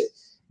tested.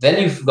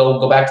 Then you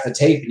go back to the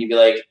tape and you'd be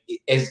like,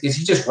 is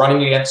he just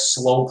running against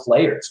slow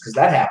players? Because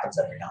that happens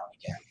every now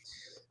and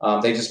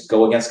again. They just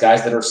go against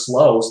guys that are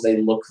slow, so they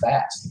look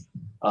fast.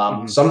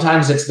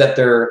 Sometimes it's that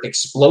they're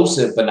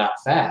explosive but not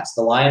fast.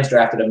 The Lions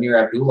drafted Amir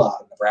Abdullah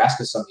out of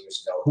Nebraska some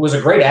years ago, who was a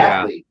great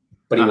athlete,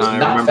 but he was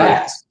not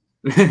fast.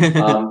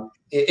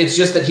 It's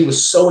just that he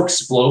was so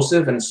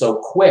explosive and so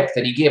quick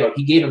that he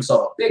gave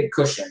himself a big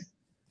cushion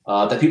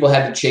that people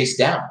had to chase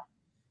down.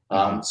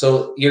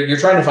 So you're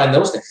trying to find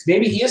those things.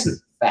 Maybe he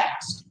isn't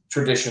fast,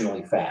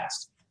 traditionally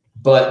fast,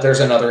 but there's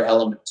another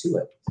element to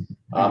it.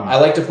 I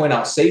like to point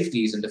out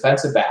safeties and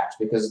defensive backs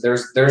because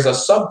there's a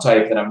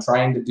subtype that I'm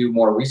trying to do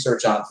more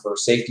research on for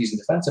safeties and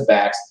defensive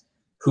backs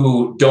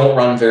who don't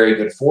run very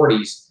good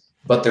 40s,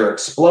 but they're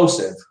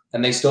explosive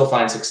and they still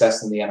find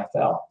success in the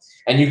NFL.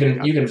 And you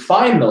can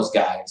find those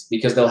guys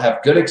because they'll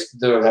have good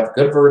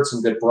verts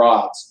and good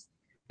broads,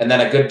 and then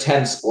a good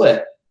 10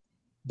 split,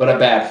 but a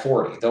bad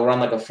 40. They'll run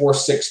like a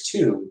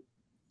 4.62,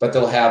 but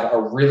they'll have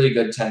a really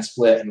good 10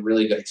 split and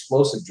really good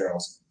explosive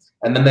drills.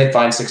 And then they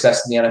find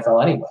success in the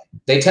NFL anyway.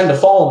 They tend to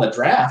fall in the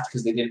draft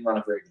because they didn't run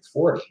a very good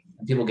 40,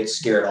 and people get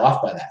scared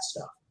off by that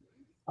stuff.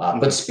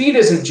 But speed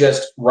isn't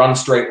just run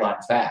straight line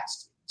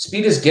fast.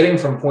 Speed is getting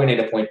from point A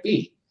to point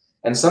B.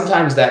 And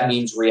sometimes that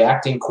means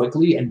reacting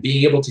quickly and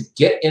being able to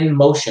get in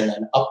motion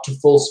and up to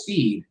full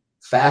speed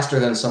faster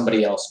than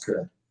somebody else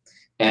could.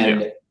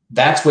 And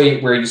that's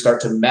where you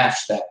start to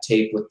mesh that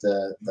tape with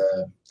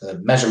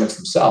the measurements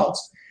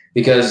themselves,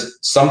 because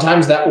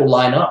sometimes that will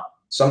line up.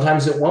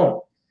 Sometimes it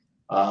won't.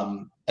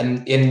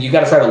 And you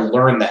got to try to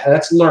learn that. And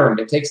that's learned.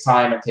 It takes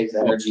time. It takes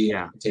energy.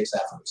 It takes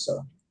effort.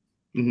 So.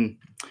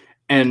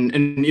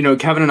 And you know,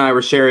 Kevin and I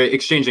were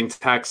exchanging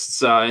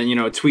texts, you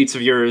know, tweets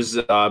of yours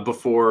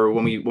before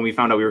when we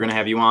found out we were going to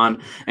have you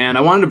on, and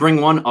I wanted to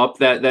bring one up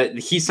that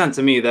he sent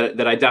to me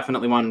that I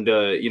definitely wanted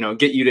to, you know,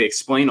 get you to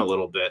explain a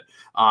little bit.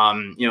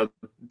 You know,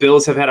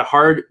 Bills have been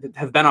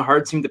a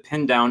hard team to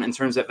pin down in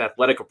terms of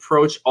athletic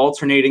approach,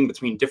 alternating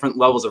between different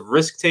levels of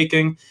risk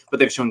taking, but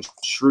they've shown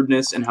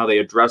shrewdness in how they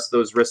address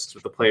those risks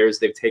with the players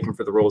they've taken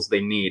for the roles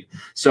they need.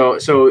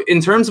 So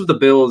in terms of the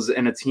Bills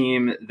and a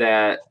team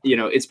that, you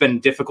know, it's been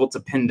difficult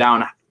to pin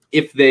down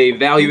if they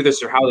value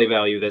this or how they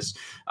value this.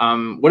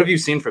 What have you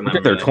seen from them?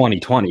 Look at their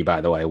 2020,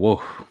 by the way.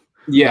 Whoa.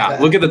 Yeah,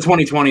 look at the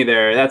 2020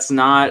 there. That's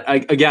not,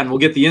 again, we'll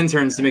get the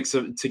interns to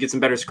get some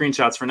better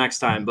screenshots for next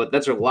time, but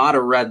that's a lot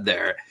of red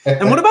there.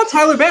 And what about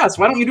Tyler Bass?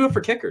 Why don't you do it for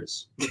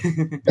kickers?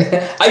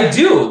 I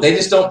do. They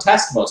just don't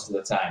test most of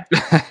the time.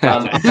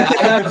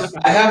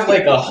 I have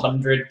like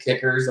 100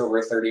 kickers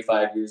over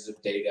 35 years of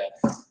data.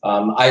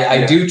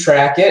 I do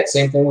track it.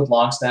 Same thing with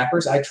long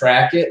snappers. I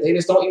track it. They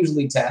just don't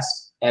usually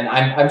test. And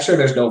I'm sure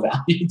there's no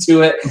value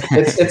to it.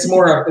 It's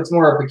more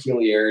a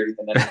peculiarity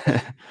than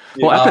anything.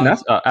 Well,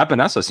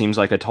 Epinesa seems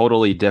like a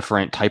totally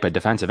different type of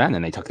defensive end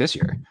than they took this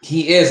year.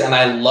 He is, and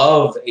I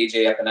love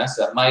AJ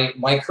Epinesa.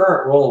 My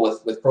current role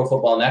with Pro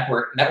Football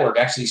Network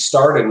actually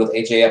started with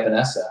AJ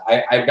Epinesa.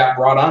 I got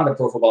brought on to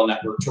Pro Football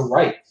Network to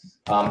write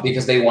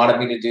because they wanted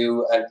me to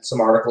do some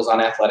articles on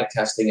athletic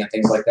testing and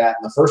things like that.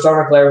 And the first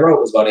article I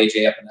wrote was about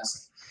AJ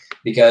Epinesa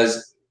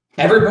because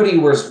everybody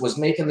was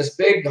making this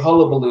big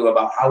hullabaloo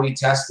about how he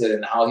tested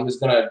and how he was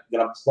gonna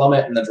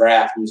plummet in the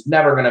draft. He was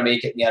never gonna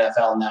make it in the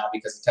NFL now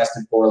because he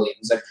tested poorly. And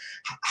it's like,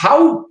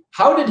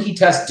 how did he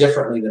test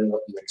differently than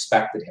what you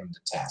expected him to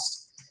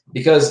test?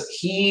 Because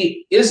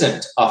he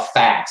isn't a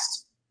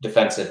fast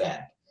defensive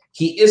end.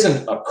 He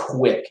isn't a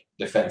quick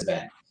defensive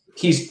end.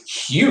 He's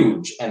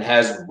huge and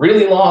has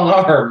really long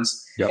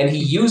arms, and he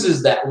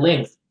uses that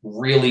length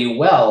really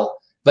well.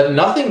 But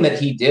nothing that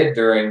he did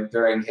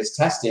during his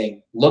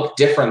testing looked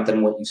different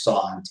than what you saw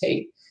on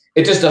tape.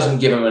 It just doesn't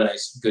give him a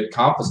nice, good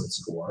composite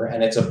score,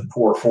 and it's a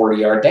poor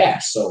 40-yard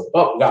dash. So,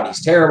 oh, God,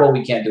 he's terrible.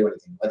 We can't do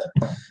anything with him.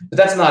 But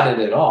that's not it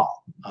at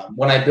all.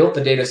 When I built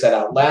the data set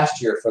out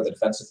last year for the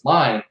defensive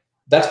line,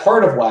 that's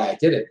part of why I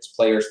did it. It's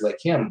players like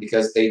him,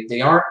 because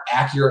they aren't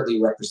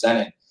accurately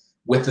represented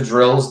with the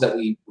drills that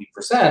we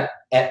present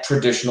at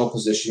traditional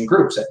position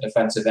groups, at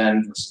defensive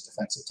end versus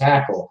defensive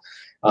tackle.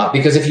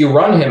 Because if you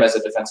run him as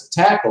a defensive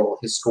tackle,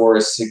 his score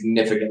is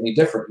significantly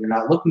different. You're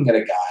not looking at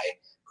a guy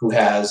who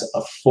has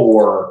a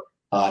 4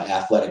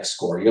 athletic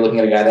score. You're looking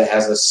at a guy that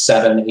has a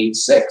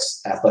 7.86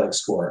 athletic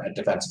score at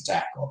defensive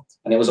tackle.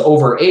 And it was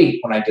over 8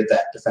 when I did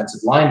that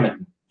defensive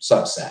lineman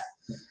subset.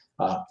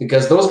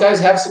 Because those guys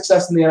have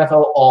success in the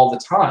NFL all the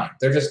time.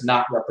 They're just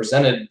not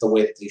represented the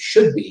way that they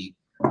should be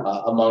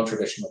among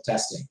traditional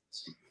testing.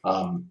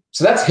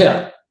 So that's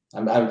him.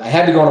 I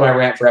had to go on my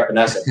rant for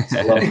Epinesa because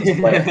I love him as a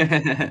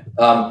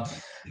player.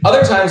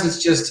 Other times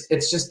it's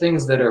just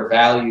things that are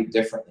valued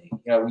differently.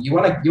 You know, you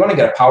want to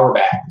get a power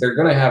back. They're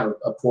going to have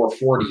a poor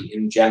 40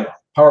 in general.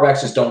 Power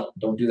backs just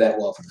don't do that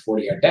well for the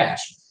 40-yard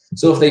dash.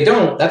 So if they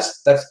don't,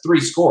 that's 3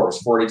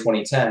 scores, 40,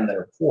 20, 10 that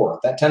are poor.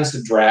 That tends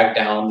to drag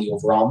down the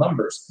overall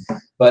numbers.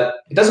 But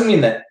it doesn't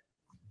mean that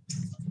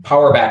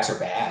power backs are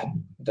bad.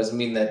 It doesn't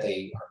mean that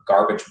they are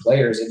garbage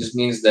players. It just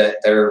means that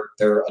they're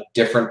a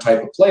different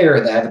type of player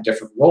and they have a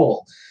different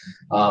role.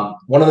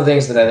 One of the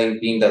things that I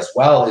think Bean does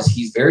well is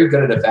he's very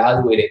good at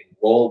evaluating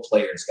role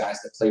players, guys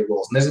that play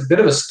roles. And there's a bit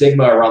of a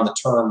stigma around the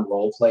term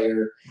role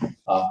player.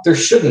 There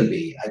shouldn't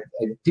be.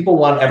 People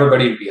want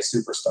everybody to be a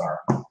superstar,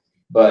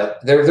 but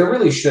there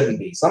really shouldn't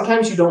be.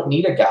 Sometimes you don't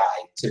need a guy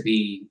to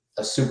be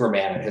a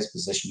Superman at his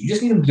position. You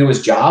just need him to do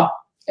his job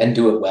and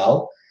do it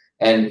well.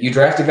 And you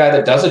draft a guy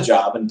that does a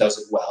job and does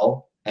it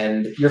well,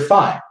 and you're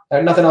fine.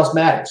 Nothing else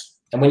matters.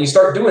 And when you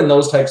start doing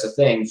those types of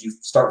things, you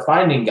start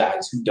finding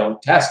guys who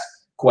don't test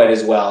quite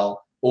as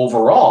well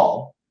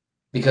overall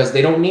because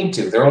they don't need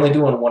to. They're only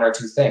doing 1 or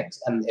 2 things.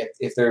 And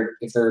if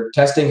they're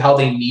testing how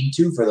they need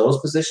to for those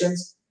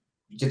positions,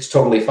 it's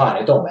totally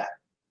fine. It don't matter.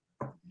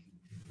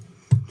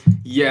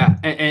 Yeah,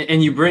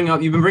 and you've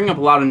been bringing up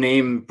a lot of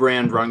name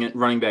brand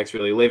running backs,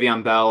 really.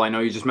 Le'Veon Bell, I know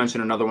you just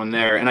mentioned another one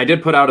there. And I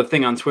did put out a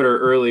thing on Twitter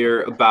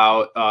earlier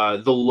about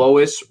the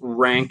lowest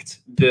ranked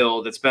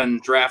Bill that's been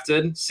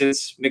drafted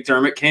since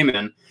McDermott came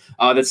in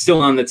that's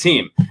still on the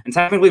team. And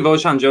technically,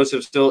 Voshon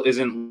Joseph still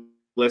isn't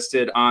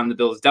listed on the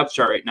Bills depth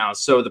chart right now.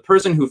 So the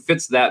person who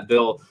fits that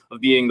bill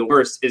of being the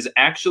worst is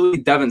actually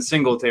Devin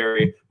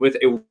Singletary with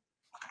a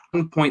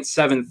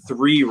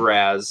 1.73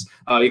 RAS.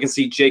 You can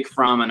see Jake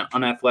Fromm, an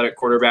unathletic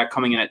quarterback,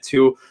 coming in at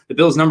 2. The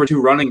Bills' number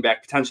 2 running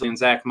back, potentially, and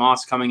Zach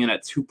Moss coming in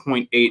at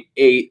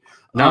 2.88.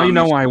 Now you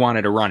know why I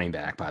wanted a running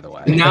back, by the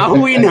way. Now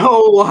we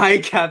know why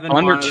Kevin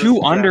under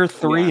 2, under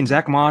 3, and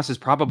Zach Moss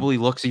probably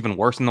looks even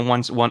worse than the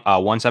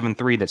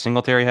 1.73 that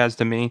Singletary has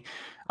to me.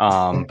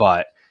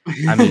 But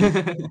I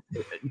mean,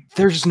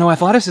 there's just no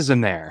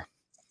athleticism there.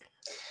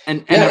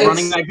 And a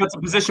running back, that's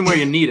a position where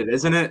you need it,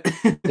 isn't it?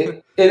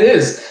 It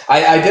is.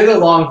 I did a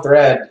long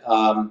thread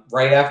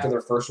right after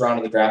the first round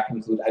of the draft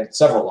concluded. I did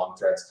several long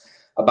threads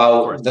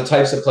about the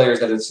types of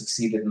players that have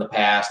succeeded in the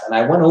past. And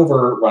I went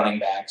over running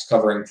backs,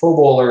 covering Pro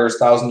Bowlers,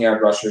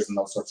 1,000-yard rushers, and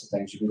those sorts of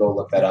things. You can go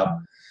look that up.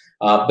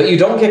 But you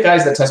don't get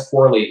guys that test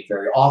poorly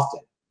very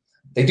often.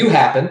 They do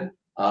happen.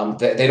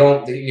 They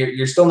don't.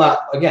 You're still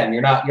not. Again,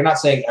 you're not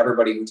saying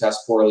everybody who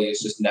tests poorly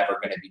is just never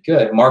going to be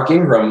good. Mark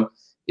Ingram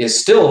is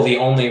still the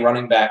only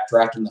running back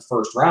drafted in the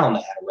first round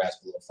that had a RAS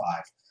below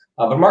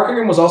 5. But Mark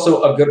Ingram was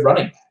also a good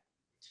running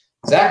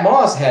back. Zach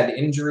Moss had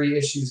injury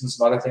issues and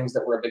some other things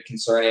that were a bit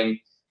concerning.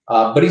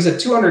 But he's a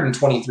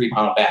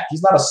 223-pound back.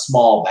 He's not a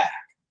small back.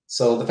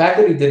 So the fact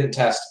that he didn't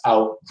test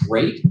out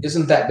great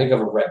isn't that big of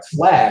a red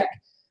flag,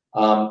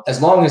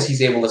 as long as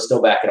he's able to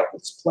still back it up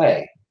with his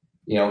play.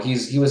 You know,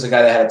 he was a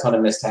guy that had a ton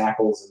of missed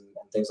tackles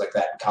and things like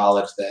that in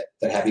college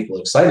that had people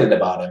excited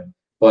about him.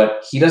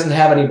 But he doesn't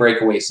have any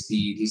breakaway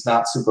speed. He's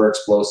not super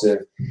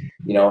explosive,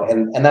 you know,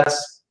 and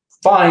that's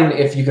fine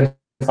if you can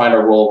find a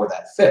role where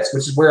that fits,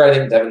 which is where I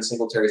think Devin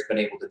Singletary's been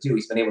able to do.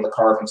 He's been able to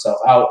carve himself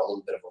out a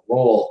little bit of a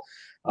role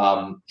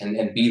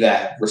and be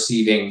that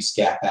receiving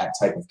scat back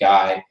type of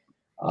guy,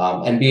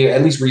 and be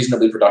at least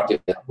reasonably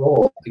productive in that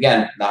role.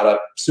 Again, not a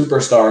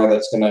superstar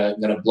that's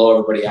gonna blow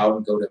everybody out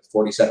and go to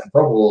 47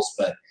 Pro Bowls,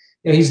 but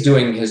he's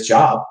doing his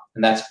job,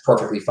 and that's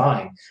perfectly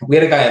fine. We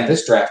had a guy in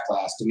this draft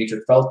class,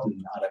 Demetric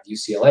Felton out of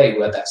UCLA,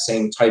 who had that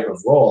same type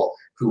of role,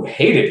 who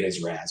hated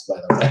his RAS, by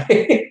the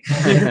way.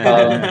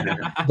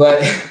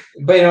 But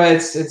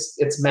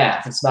it's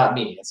math. It's not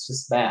me. It's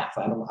just math.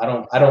 I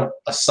don't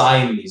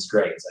assign these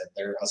grades.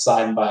 They're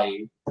assigned by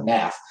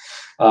math.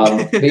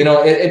 But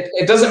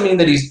it doesn't mean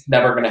that he's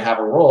never going to have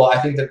a role. I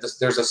think that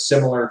there's a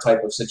similar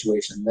type of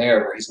situation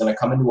there where he's going to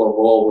come into a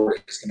role where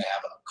he's going to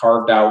have a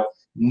carved out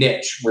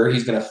niche where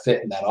he's going to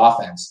fit in that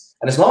offense.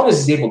 And as long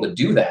as he's able to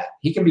do that,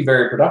 he can be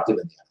very productive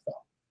in the NFL.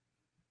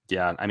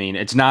 Yeah, I mean,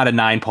 it's not a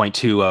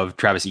 9.2 of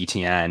Travis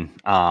Etienne.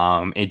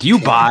 And do you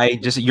buy,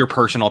 just your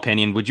personal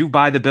opinion, would you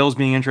buy the Bills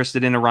being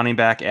interested in a running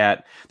back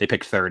they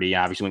picked 30,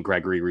 obviously went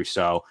Gregory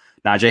Rousseau.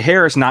 Najee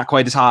Harris, not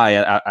quite as high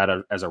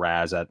as a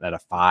RAS at a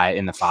 5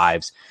 in the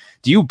 5s.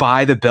 Do you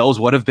buy the Bills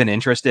would have been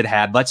interested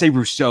had, let's say,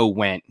 Rousseau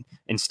went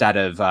instead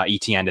of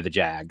Etienne to the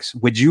Jags?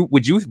 Would you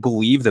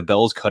believe the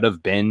Bills could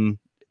have been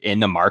in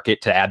the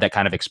market to add that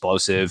kind of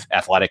explosive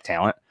athletic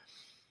talent?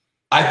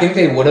 I think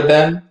they would have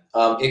been.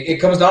 It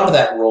comes down to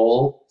that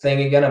role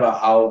thing again about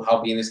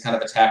how being this kind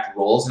of attacked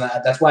roles, and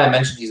that's why I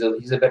mentioned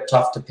he's a bit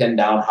tough to pin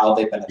down how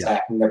they've been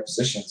attacking their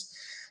positions.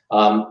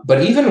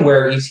 But even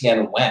where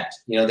Etienne went,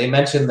 they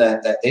mentioned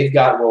that they've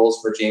got roles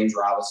for James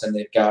Robinson,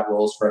 they've got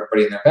roles for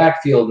everybody in their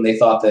backfield, and they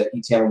thought that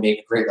Etienne would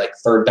make a great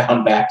third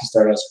down back to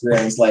start out his career.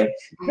 And it's like,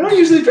 you don't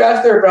usually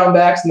draft third round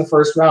backs in the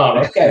first round.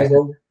 Okay,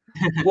 we'll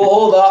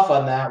hold off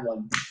on that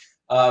one.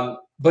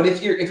 But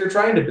if you're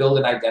trying to build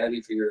an identity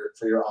for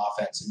your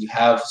offense and you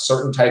have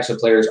certain types of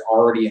players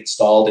already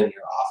installed in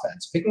your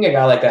offense, picking a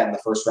guy like that in the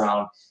first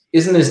round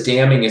isn't as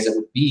damning as it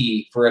would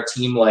be for a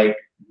team like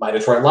my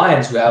Detroit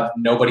Lions, who have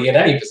nobody at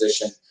any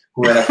position,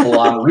 who are in a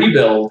full-on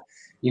rebuild.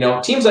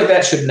 Teams like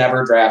that should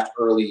never draft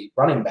early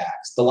running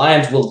backs. The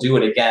Lions will do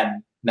it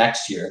again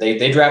next year.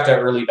 They draft an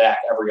early back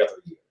every other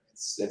year.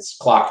 It's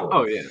clockwork.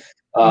 Oh yeah.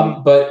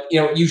 But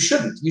you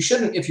shouldn't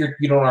if you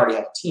don't already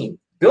have a team.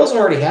 Bills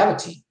already have a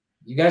team.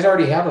 You guys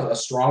already have a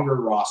stronger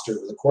roster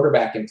with a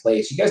quarterback in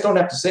place. You guys don't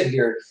have to sit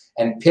here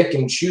and pick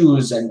and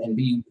choose and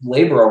be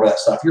labor over that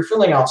stuff. You're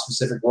filling out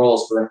specific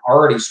roles for an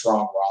already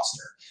strong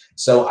roster.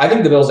 So I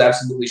think the Bills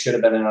absolutely should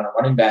have been in on a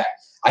running back.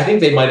 I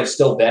think they might have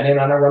still been in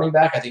on a running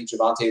back. I think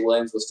Javonte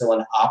Williams was still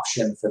an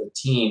option for the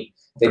team.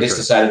 They just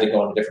decided to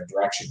go in a different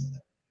direction with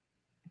it.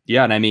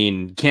 Yeah, and I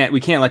mean,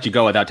 we can't let you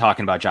go without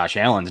talking about Josh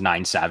Allen's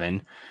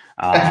 9.7.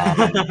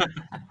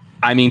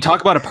 I mean, talk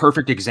about a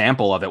perfect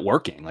example of it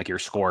working, like your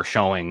score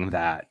showing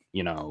that,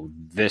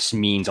 this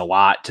means a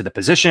lot to the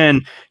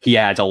position. He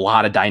adds a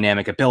lot of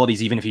dynamic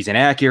abilities, even if he's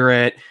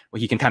inaccurate.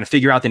 He can kind of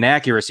figure out the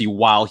inaccuracy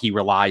while he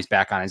relies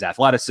back on his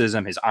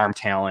athleticism, his arm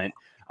talent,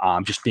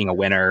 just being a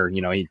winner.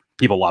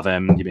 People love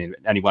him.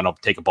 Anyone will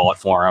take a bullet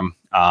for him,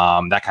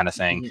 that kind of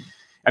thing. Mm-hmm.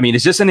 I mean,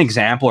 is this an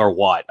example or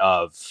what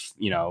of,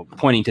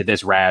 pointing to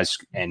this RAS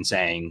and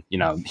saying,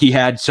 he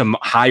had some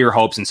higher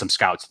hopes and some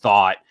scouts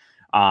thought,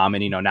 and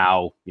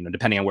now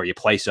depending on where you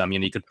place him,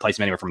 you could place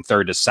him anywhere from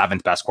 3rd to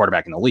 7th best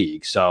quarterback in the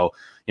league. So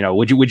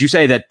would you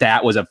say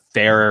that was a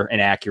fair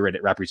and accurate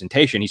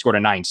representation? He scored a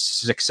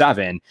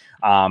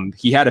 9.67.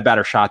 He had a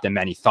better shot than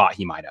many thought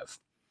he might have.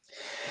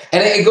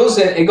 And it goes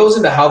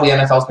into how the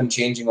NFL's been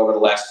changing over the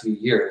last few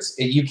years.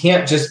 You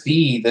can't just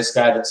be this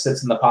guy that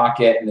sits in the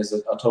pocket and is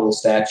a total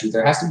statue.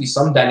 There has to be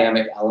some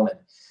dynamic element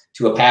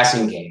to a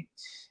passing game.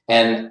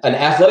 And an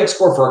athletic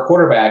score for a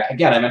quarterback,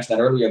 again, I mentioned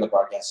that earlier in the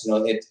broadcast,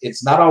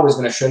 it's not always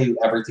going to show you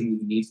everything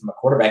you need from a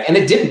quarterback. And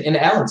it didn't in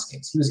Allen's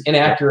case. He was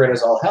inaccurate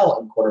as all hell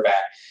in quarterback.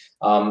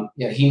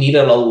 He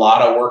needed a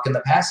lot of work in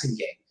the passing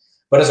game.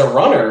 But as a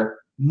runner,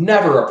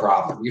 never a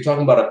problem. You're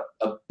talking about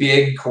a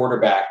big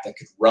quarterback that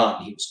could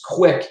run. He was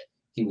quick.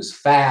 He was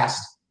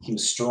fast. He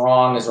was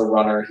strong as a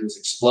runner. He was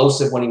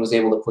explosive when he was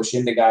able to push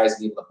into guys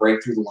and able to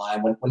break through the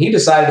line. When he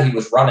decided he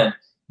was running,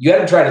 you had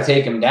to try to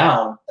take him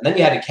down, and then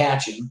you had to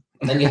catch him.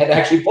 And then you had to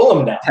actually pull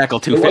him down.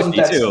 Tackle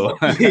 252.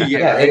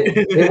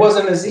 It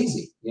wasn't as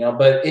easy,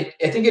 but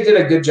I think it did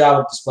a good job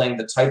of displaying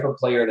the type of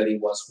player that he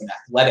was from an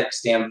athletic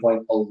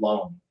standpoint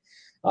alone.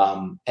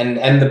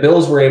 And the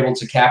Bills were able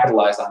to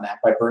capitalize on that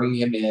by bringing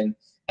him in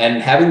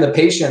and having the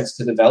patience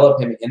to develop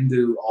him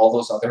into all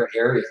those other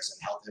areas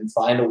and help him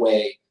find a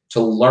way to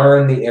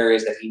learn the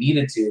areas that he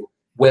needed to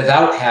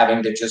without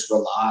having to just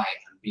rely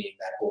on being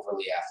that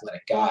overly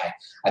athletic guy.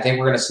 I think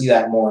we're going to see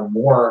that more and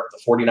more. The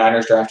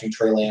 49ers drafting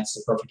Trey Lance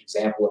is a perfect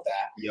example of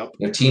that.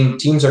 Yep.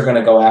 Teams are going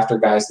to go after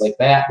guys like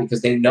that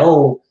because they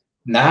know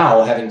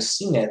now, having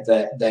seen it,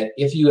 that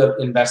if you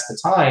invest the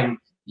time,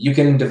 you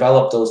can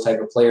develop those type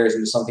of players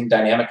into something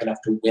dynamic enough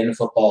to win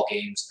football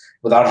games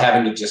without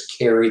having to just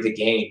carry the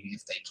game.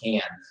 If they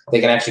can, they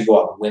can actually go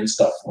out and win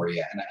stuff for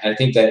you. And I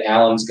think that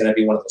Allen's going to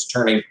be one of those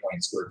turning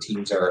points where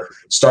teams are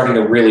starting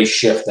to really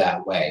shift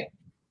that way.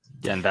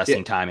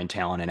 investing time and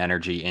talent and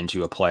energy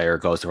into a player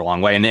goes a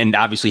long way. And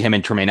obviously him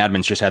and Tremaine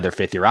Edmonds just had their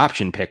 5th-year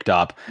option picked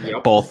up,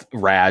 both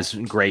RAS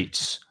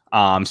greats.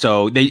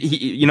 So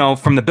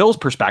from the Bills'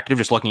 perspective,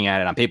 just looking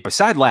at it on paper,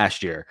 beside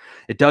last year,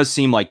 it does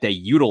seem like they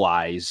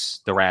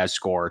utilize the RAS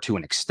score to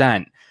an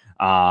extent.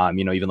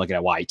 Even looking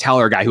at Wyatt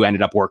Teller, a guy who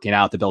ended up working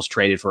out, the Bills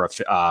traded for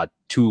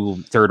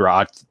 2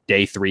 third-round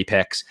day 3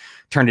 picks,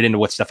 turned it into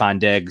with Stephon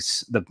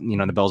Diggs. The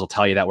Bills will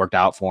tell you that worked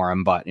out for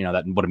him, but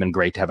that would have been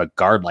great to have a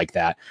guard like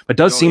that. But it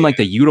does seem like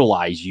they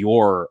utilize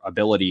your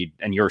ability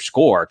and your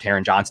score.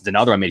 Taron Johnson's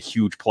another one, made a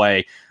huge play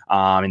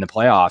in the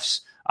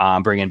playoffs,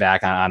 bringing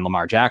back on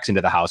Lamar Jackson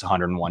to the house,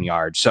 101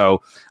 yards.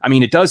 So,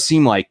 it does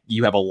seem like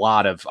you have a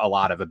lot of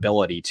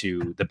ability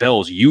to the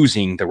Bills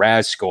using the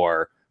RAS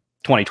score,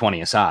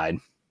 2020 aside.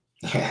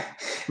 Yeah,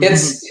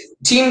 it's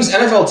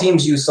NFL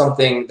teams use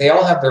something. They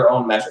all have their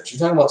own metrics. You're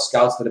talking about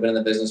scouts that have been in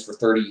the business for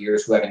 30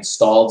 years who have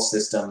installed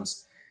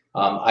systems.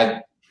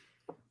 I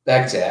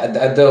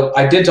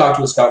did talk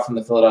to a scout from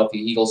the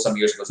Philadelphia Eagles some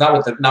years ago. It's not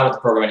with the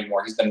program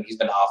anymore. He's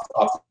been off.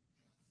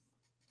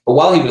 But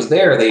while he was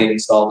there, they had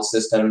installed a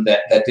system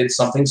that did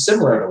something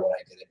similar to what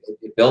I did.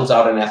 It builds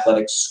out an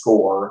athletic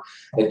score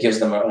that gives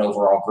them an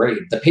overall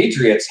grade. The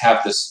Patriots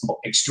have this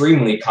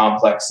extremely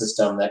complex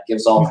system that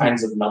gives all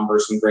kinds of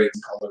numbers and grades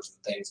and colors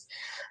and things.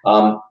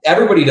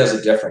 Everybody does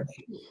it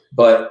differently,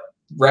 but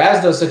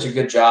RAS does such a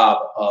good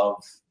job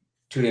of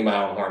tooting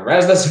my own horn.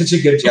 RAS does such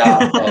a good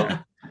job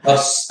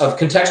of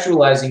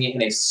contextualizing it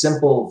in a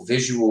simple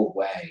visual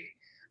way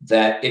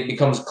that it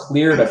becomes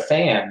clear to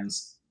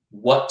fans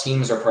what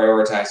teams are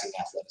prioritizing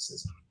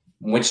athleticism,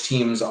 which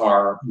teams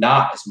are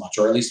not as much,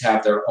 or at least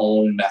have their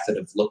own method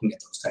of looking at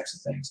those types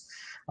of things.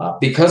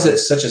 Because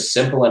it's such a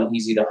simple and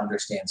easy to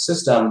understand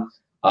system,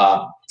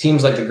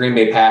 teams like the Green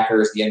Bay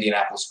Packers, the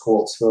Indianapolis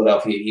Colts,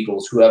 Philadelphia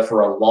Eagles, who have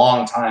for a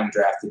long time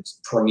drafted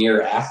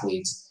premier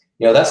athletes,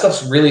 that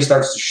stuff really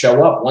starts to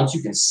show up once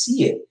you can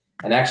see it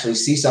and actually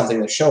see something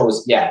that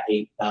shows,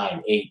 8,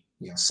 9, 8,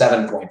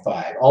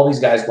 7.5. All these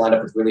guys blind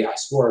up with really high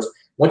scores.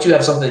 Once you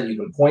have something that you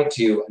can point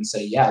to and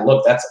say, yeah,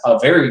 look, that's a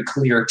very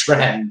clear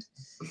trend.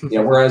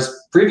 Whereas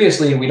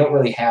previously we don't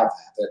really have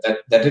that.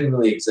 That didn't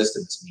really exist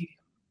in this medium.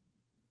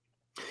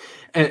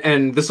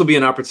 And this will be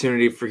an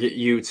opportunity for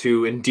you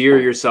to endear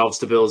yourselves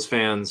to Bills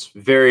fans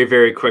very,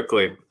 very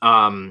quickly.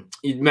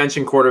 You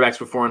mentioned quarterbacks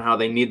before and how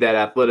they need that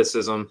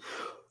athleticism.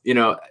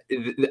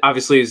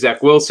 Obviously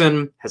Zach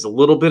Wilson has a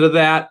little bit of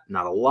that,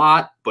 not a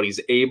lot, but he's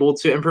able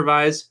to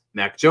improvise.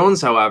 Mac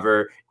Jones,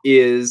 however,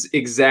 is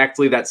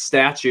exactly that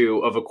statue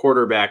of a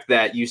quarterback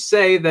that you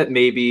say that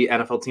maybe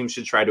NFL teams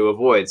should try to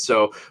avoid.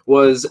 So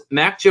was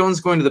Mac Jones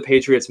going to the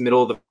Patriots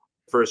middle of the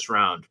first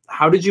round?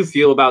 How did you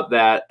feel about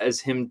that as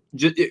him,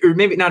 or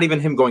maybe not even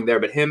him going there,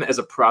 but him as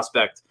a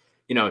prospect,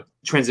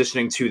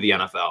 transitioning to the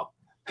NFL?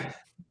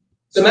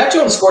 So Mac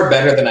Jones scored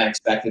better than I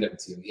expected him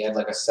to. He had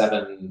like a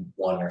 7-1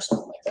 or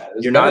something like that.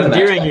 You're not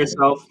endearing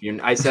yourself.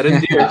 I said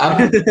endear.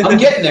 I'm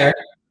getting there.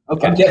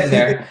 Okay. I'm getting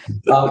there.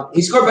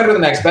 He scored better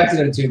than I expected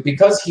him to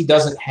because he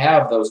doesn't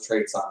have those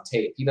traits on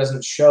tape. He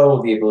doesn't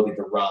show the ability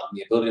to run,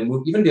 the ability to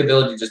move, even the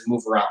ability to just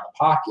move around the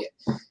pocket.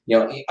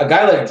 A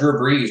guy like Drew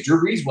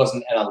Brees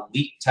wasn't an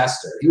elite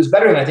tester. He was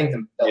better than I think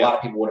a lot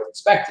of people would have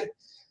expected,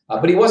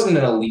 but he wasn't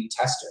an elite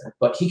tester.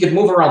 But he could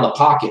move around the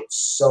pocket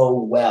so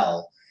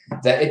well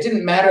that it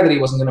didn't matter that he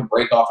wasn't going to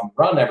break off and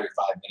run every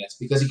 5 minutes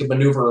because he could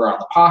maneuver around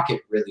the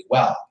pocket really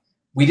well.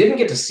 We didn't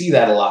get to see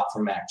that a lot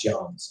from Mac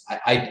Jones.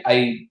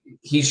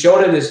 He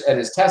showed at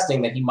his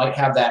testing that he might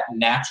have that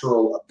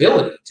natural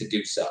ability to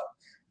do so,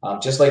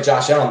 just like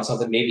Josh Allen,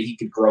 something maybe he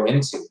could grow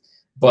into.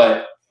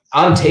 But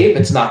on tape,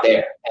 it's not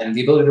there, and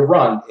the ability to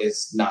run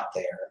is not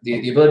there.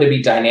 The ability to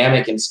be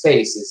dynamic in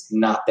space is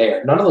not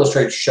there. None of those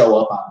traits show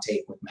up on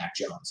tape with Mac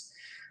Jones.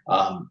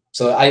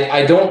 So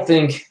I don't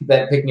think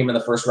that picking him in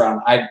the first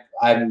round, I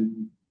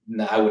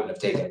wouldn't have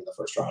taken him in the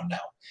first round now.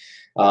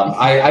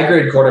 I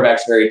grade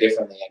quarterbacks very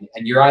differently,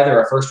 and you're either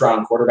a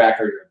first-round quarterback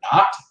or you're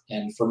not.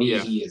 And for me,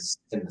 he is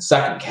in the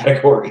second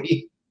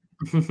category.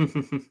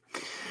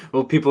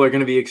 Well, people are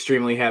going to be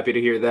extremely happy to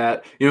hear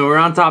that. We're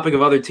on topic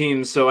of other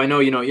teams, so I know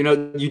you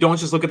don't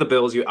just look at the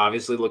Bills. You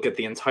obviously look at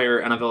the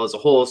entire NFL as a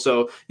whole.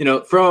 So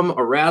from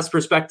a RAS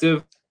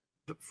perspective,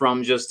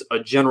 from just a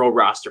general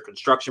roster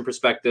construction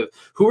perspective,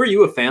 who are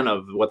you a fan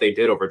of what they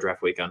did over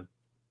draft weekend?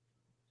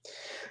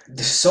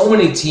 There's so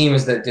many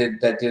teams that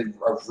did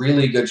a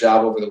really good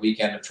job over the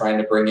weekend of trying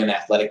to bring in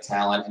athletic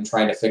talent and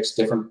trying to fix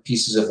different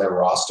pieces of their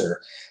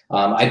roster.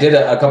 I did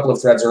a couple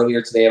of threads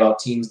earlier today about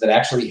teams that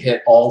actually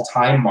hit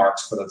all-time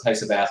marks for the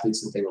types of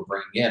athletes that they were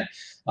bringing in.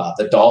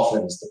 The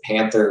Dolphins, the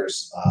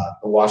Panthers,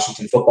 the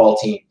Washington football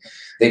team.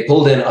 They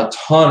pulled in a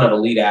ton of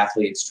elite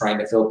athletes trying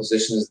to fill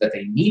positions that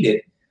they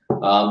needed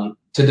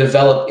to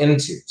develop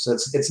into. So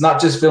it's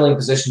not just filling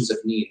positions of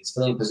need. It's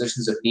filling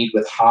positions of need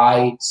with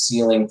high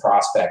ceiling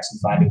prospects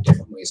and finding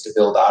different ways to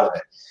build out of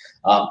it.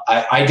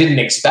 I didn't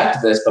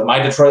expect this, but my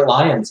Detroit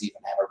Lions even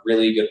had a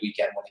really good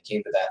weekend when it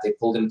came to that. They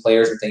pulled in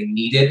players that they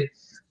needed.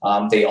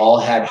 They all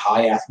had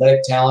high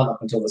athletic talent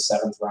up until the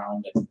 7th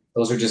round. And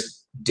those are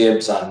just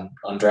dibs on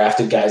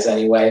undrafted guys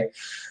anyway.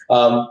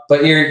 But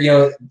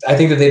I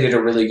think that they did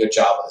a really good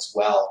job as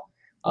well.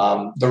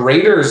 The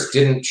Raiders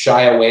didn't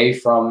shy away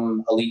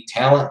from elite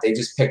talent. They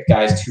just picked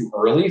guys too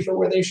early for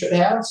where they should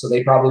have. So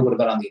they probably would have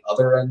been on the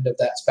other end of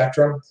that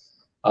spectrum.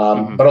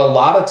 But a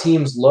lot of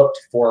teams looked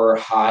for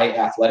high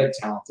athletic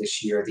talent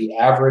this year. The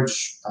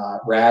average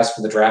RAS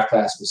for the draft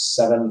class was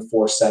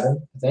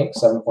 7.47, I think,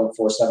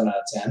 7.47 out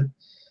of 10.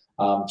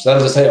 So that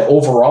was to say,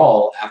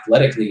 overall,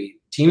 athletically,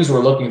 teams were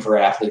looking for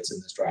athletes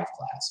in this draft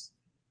class.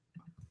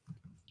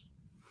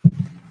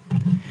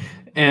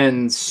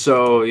 And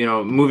so,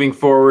 moving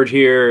forward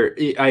here,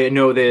 I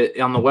know that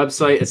on the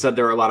website, it said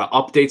there are a lot of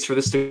updates for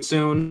this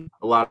soon,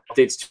 a lot of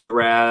updates to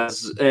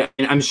RAS. And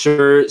I'm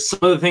sure some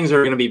of the things are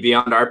going to be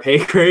beyond our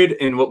pay grade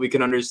and what we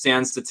can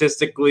understand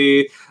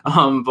statistically.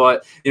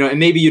 But, and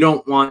maybe you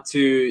don't want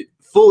to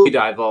fully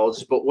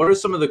divulge, but what are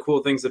some of the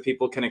cool things that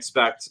people can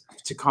expect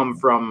to come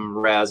from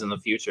RAS in the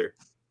future?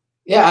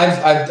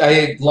 Yeah,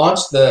 I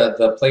launched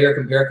the player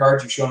compare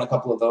cards. You've shown a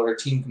couple of those, or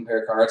team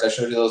compare cards. I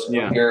showed you those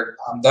earlier.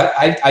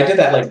 I did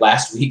that like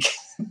last week.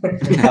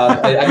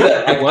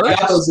 I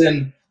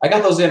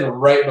got those in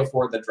right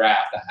before the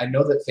draft. I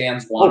know that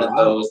fans wanted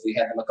those. We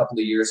had them a couple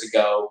of years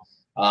ago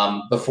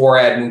before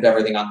I had moved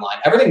everything online.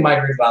 Everything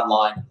migrated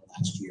online in the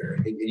last year.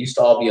 It used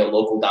to all be a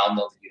local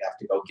download that you'd have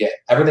to go get.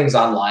 Everything's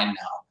online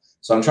now.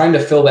 So I'm trying to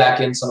fill back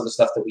in some of the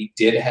stuff that we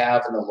did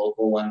have in the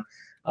local one.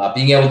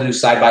 Being able to do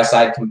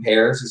side-by-side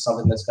compares is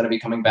something that's going to be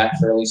coming back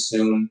fairly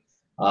soon.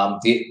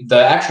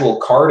 The actual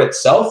card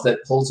itself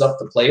that pulls up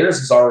the players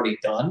is already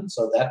done,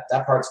 so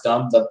that part's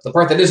done. The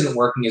part that isn't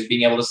working is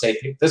being able to say,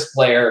 pick this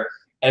player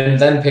and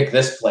then pick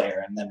this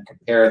player and then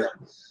compare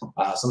them.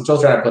 So I'm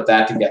still trying to put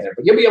that together.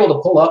 But you'll be able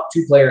to pull up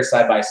two players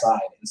side-by-side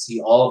and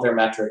see all of their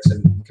metrics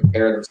and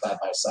compare them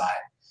side-by-side.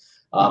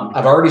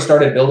 I've already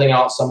started building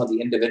out some of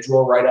the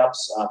individual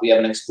write-ups. We have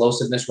an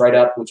explosiveness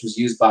write-up, which was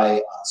used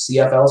by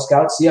CFL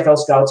scouts. CFL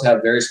scouts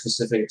have very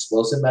specific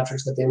explosive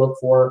metrics that they look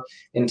for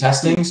in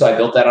testing. So I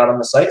built that out on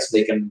the site so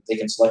they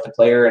can select a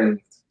player and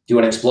do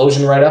an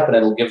explosion write-up, and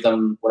it'll give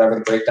them whatever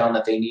the breakdown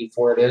that they need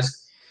for it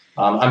is.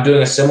 I'm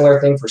doing a similar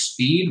thing for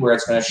speed, where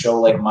it's going to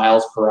show like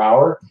miles per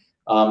hour.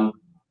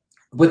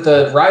 With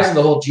the rise of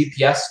the whole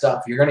GPS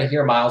stuff, you're going to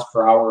hear miles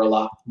per hour a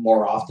lot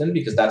more often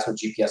because that's what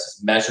GPS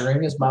is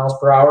measuring is miles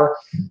per hour.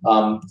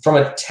 From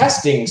a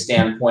testing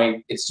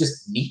standpoint, it's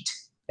just neat.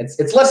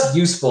 It's less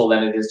useful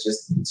than it is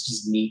it's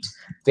just neat.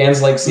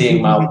 Fans like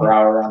seeing mile per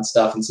hour on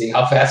stuff and seeing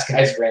how fast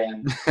guys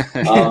ran.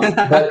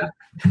 But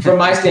from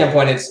my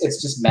standpoint,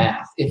 it's just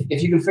math.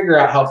 If you can figure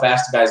out how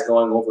fast a guy's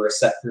going over a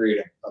set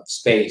period of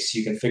space,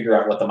 you can figure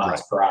out what the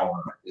miles per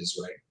hour is,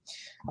 right?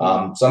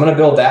 So I'm going to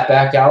build that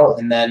back out,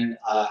 and then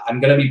I'm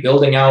going to be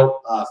building out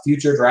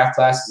future draft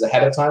classes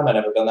ahead of time. I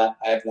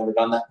have never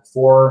done that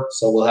before.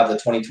 So we'll have the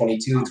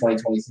 2022,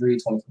 2023,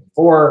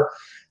 2024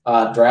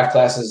 draft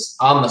classes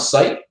on the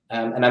site.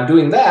 And I'm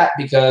doing that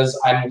because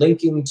I'm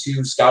linking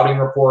to scouting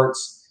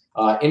reports,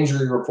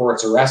 injury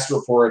reports, arrest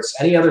reports,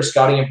 any other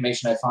scouting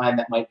information I find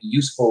that might be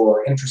useful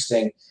or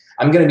interesting.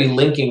 I'm going to be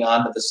linking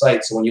onto the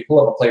site. So when you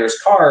pull up a player's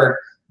card,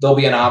 there'll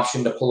be an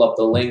option to pull up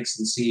the links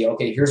and see,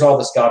 okay, here's all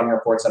the scouting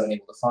reports I've been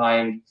able to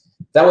find.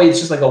 That way, it's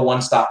just like a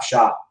one-stop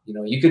shop.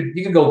 You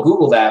could go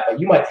Google that, but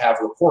you might have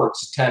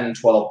reports 10,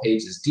 12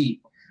 pages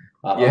deep.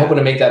 I'm hoping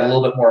to make that a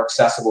little bit more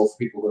accessible for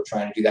people who are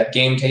trying to do that.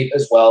 Game tape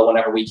as well,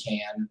 whenever we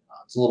can.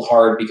 It's a little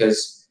hard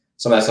because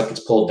some of that stuff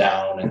gets pulled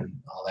down and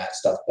all that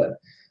stuff, but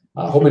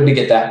hoping to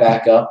get that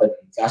back up. And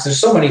gosh,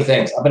 there's so many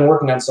things. I've been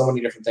working on so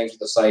many different things with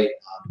the site.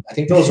 I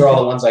think those are all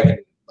the ones I can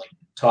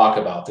talk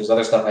about. There's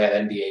other stuff I have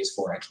NDAs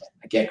for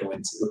I can't go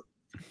into.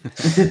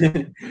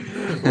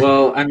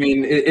 Well, I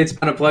mean, it's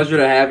been a pleasure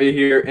to have you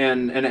here,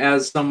 and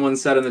as someone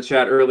said in the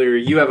chat earlier,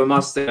 you have a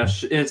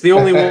mustache, and it's the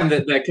only one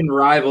that can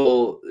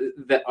rival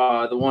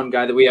the one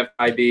guy that we have.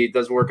 IB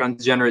does work on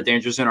Degenerate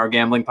Dangerous in our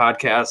gambling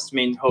podcast,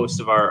 main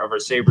host of our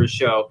Sabres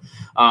show.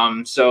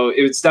 So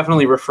it's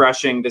definitely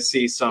refreshing to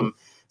see some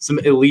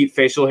elite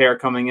facial hair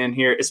coming in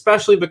here,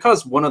 especially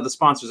because one of the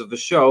sponsors of the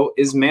show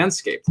is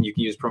Manscaped. You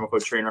can use promo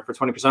code TRAINER for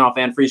 20% off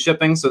and free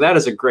shipping. So that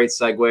is a great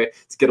segue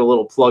to get a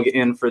little plug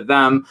in for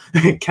them.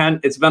 Ken,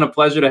 it's been a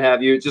pleasure to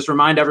have you. Just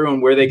remind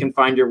everyone where they can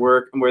find your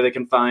work and where they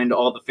can find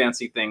all the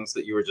fancy things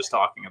that you were just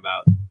talking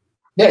about.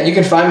 Yeah, you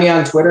can find me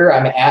on Twitter.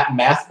 I'm at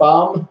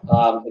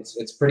MathBomb.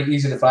 It's pretty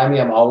easy to find me.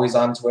 I'm always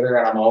on Twitter,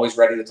 and I'm always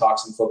ready to talk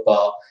some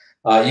football.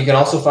 You can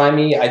also find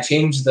me. I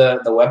changed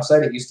the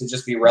website. It used to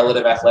just be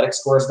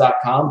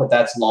relativeathleticscores.com, but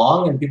that's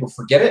long and people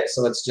forget it.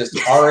 So it's just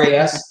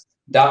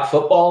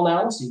ras.football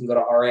now. So you can go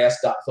to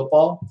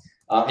ras.football.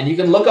 And you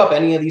can look up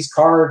any of these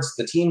cards,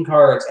 the team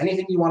cards,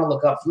 anything you want to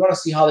look up. If you want to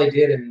see how they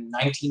did in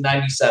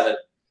 1997,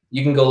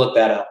 you can go look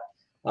that up.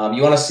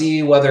 You want to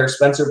see whether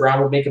Spencer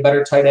Brown would make a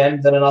better tight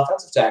end than an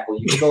offensive tackle,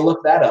 you can go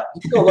look that up.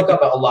 You can go look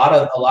up a lot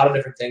of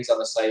different things on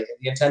the site.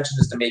 The intention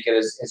is to make it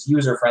as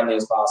user-friendly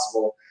as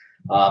possible.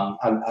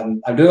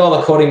 I'm doing all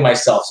the coding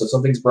myself, so if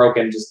something's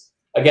broken, just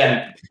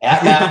again at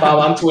MathBomb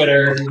on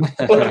Twitter,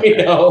 let me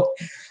know.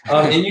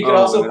 And you can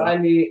also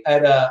find me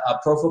at a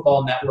Pro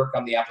Football Network.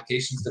 I'm the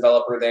applications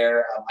developer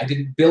there. I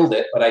didn't build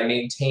it, but I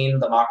maintain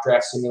the mock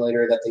draft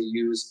simulator that they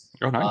use,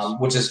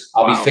 which is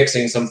I'll be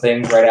fixing some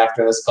things right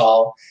after this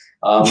call.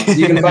 So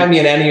you can find me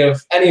in any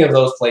of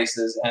those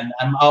places, and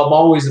I'm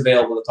always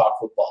available to talk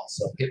football.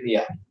 So hit me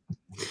up.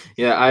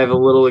 Yeah, I have a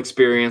little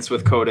experience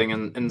with coding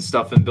and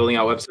stuff and building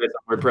out websites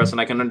on WordPress,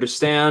 and I can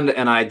understand.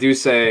 And I do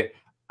say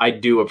I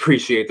do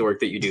appreciate the work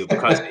that you do,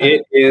 because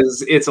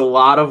it's a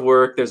lot of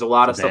work. There's a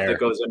lot of stuff that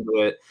goes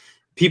into it.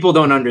 People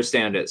don't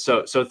understand it.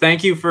 So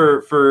thank you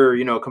for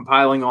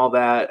compiling all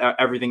that,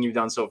 everything you've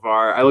done so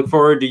far. I look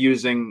forward to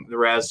using the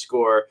RAS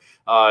score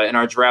in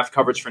our draft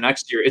coverage for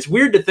next year. It's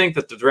weird to think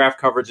that the draft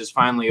coverage is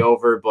finally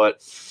over,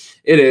 but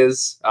it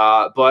is.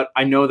 But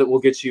I know that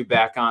we'll get you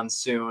back on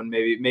soon,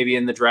 maybe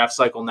in the draft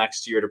cycle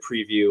next year, to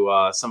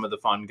preview some of the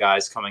fun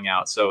guys coming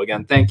out. So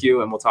again, thank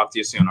you, and we'll talk to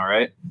you soon. All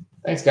right.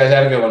 Thanks, guys.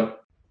 Have a good one.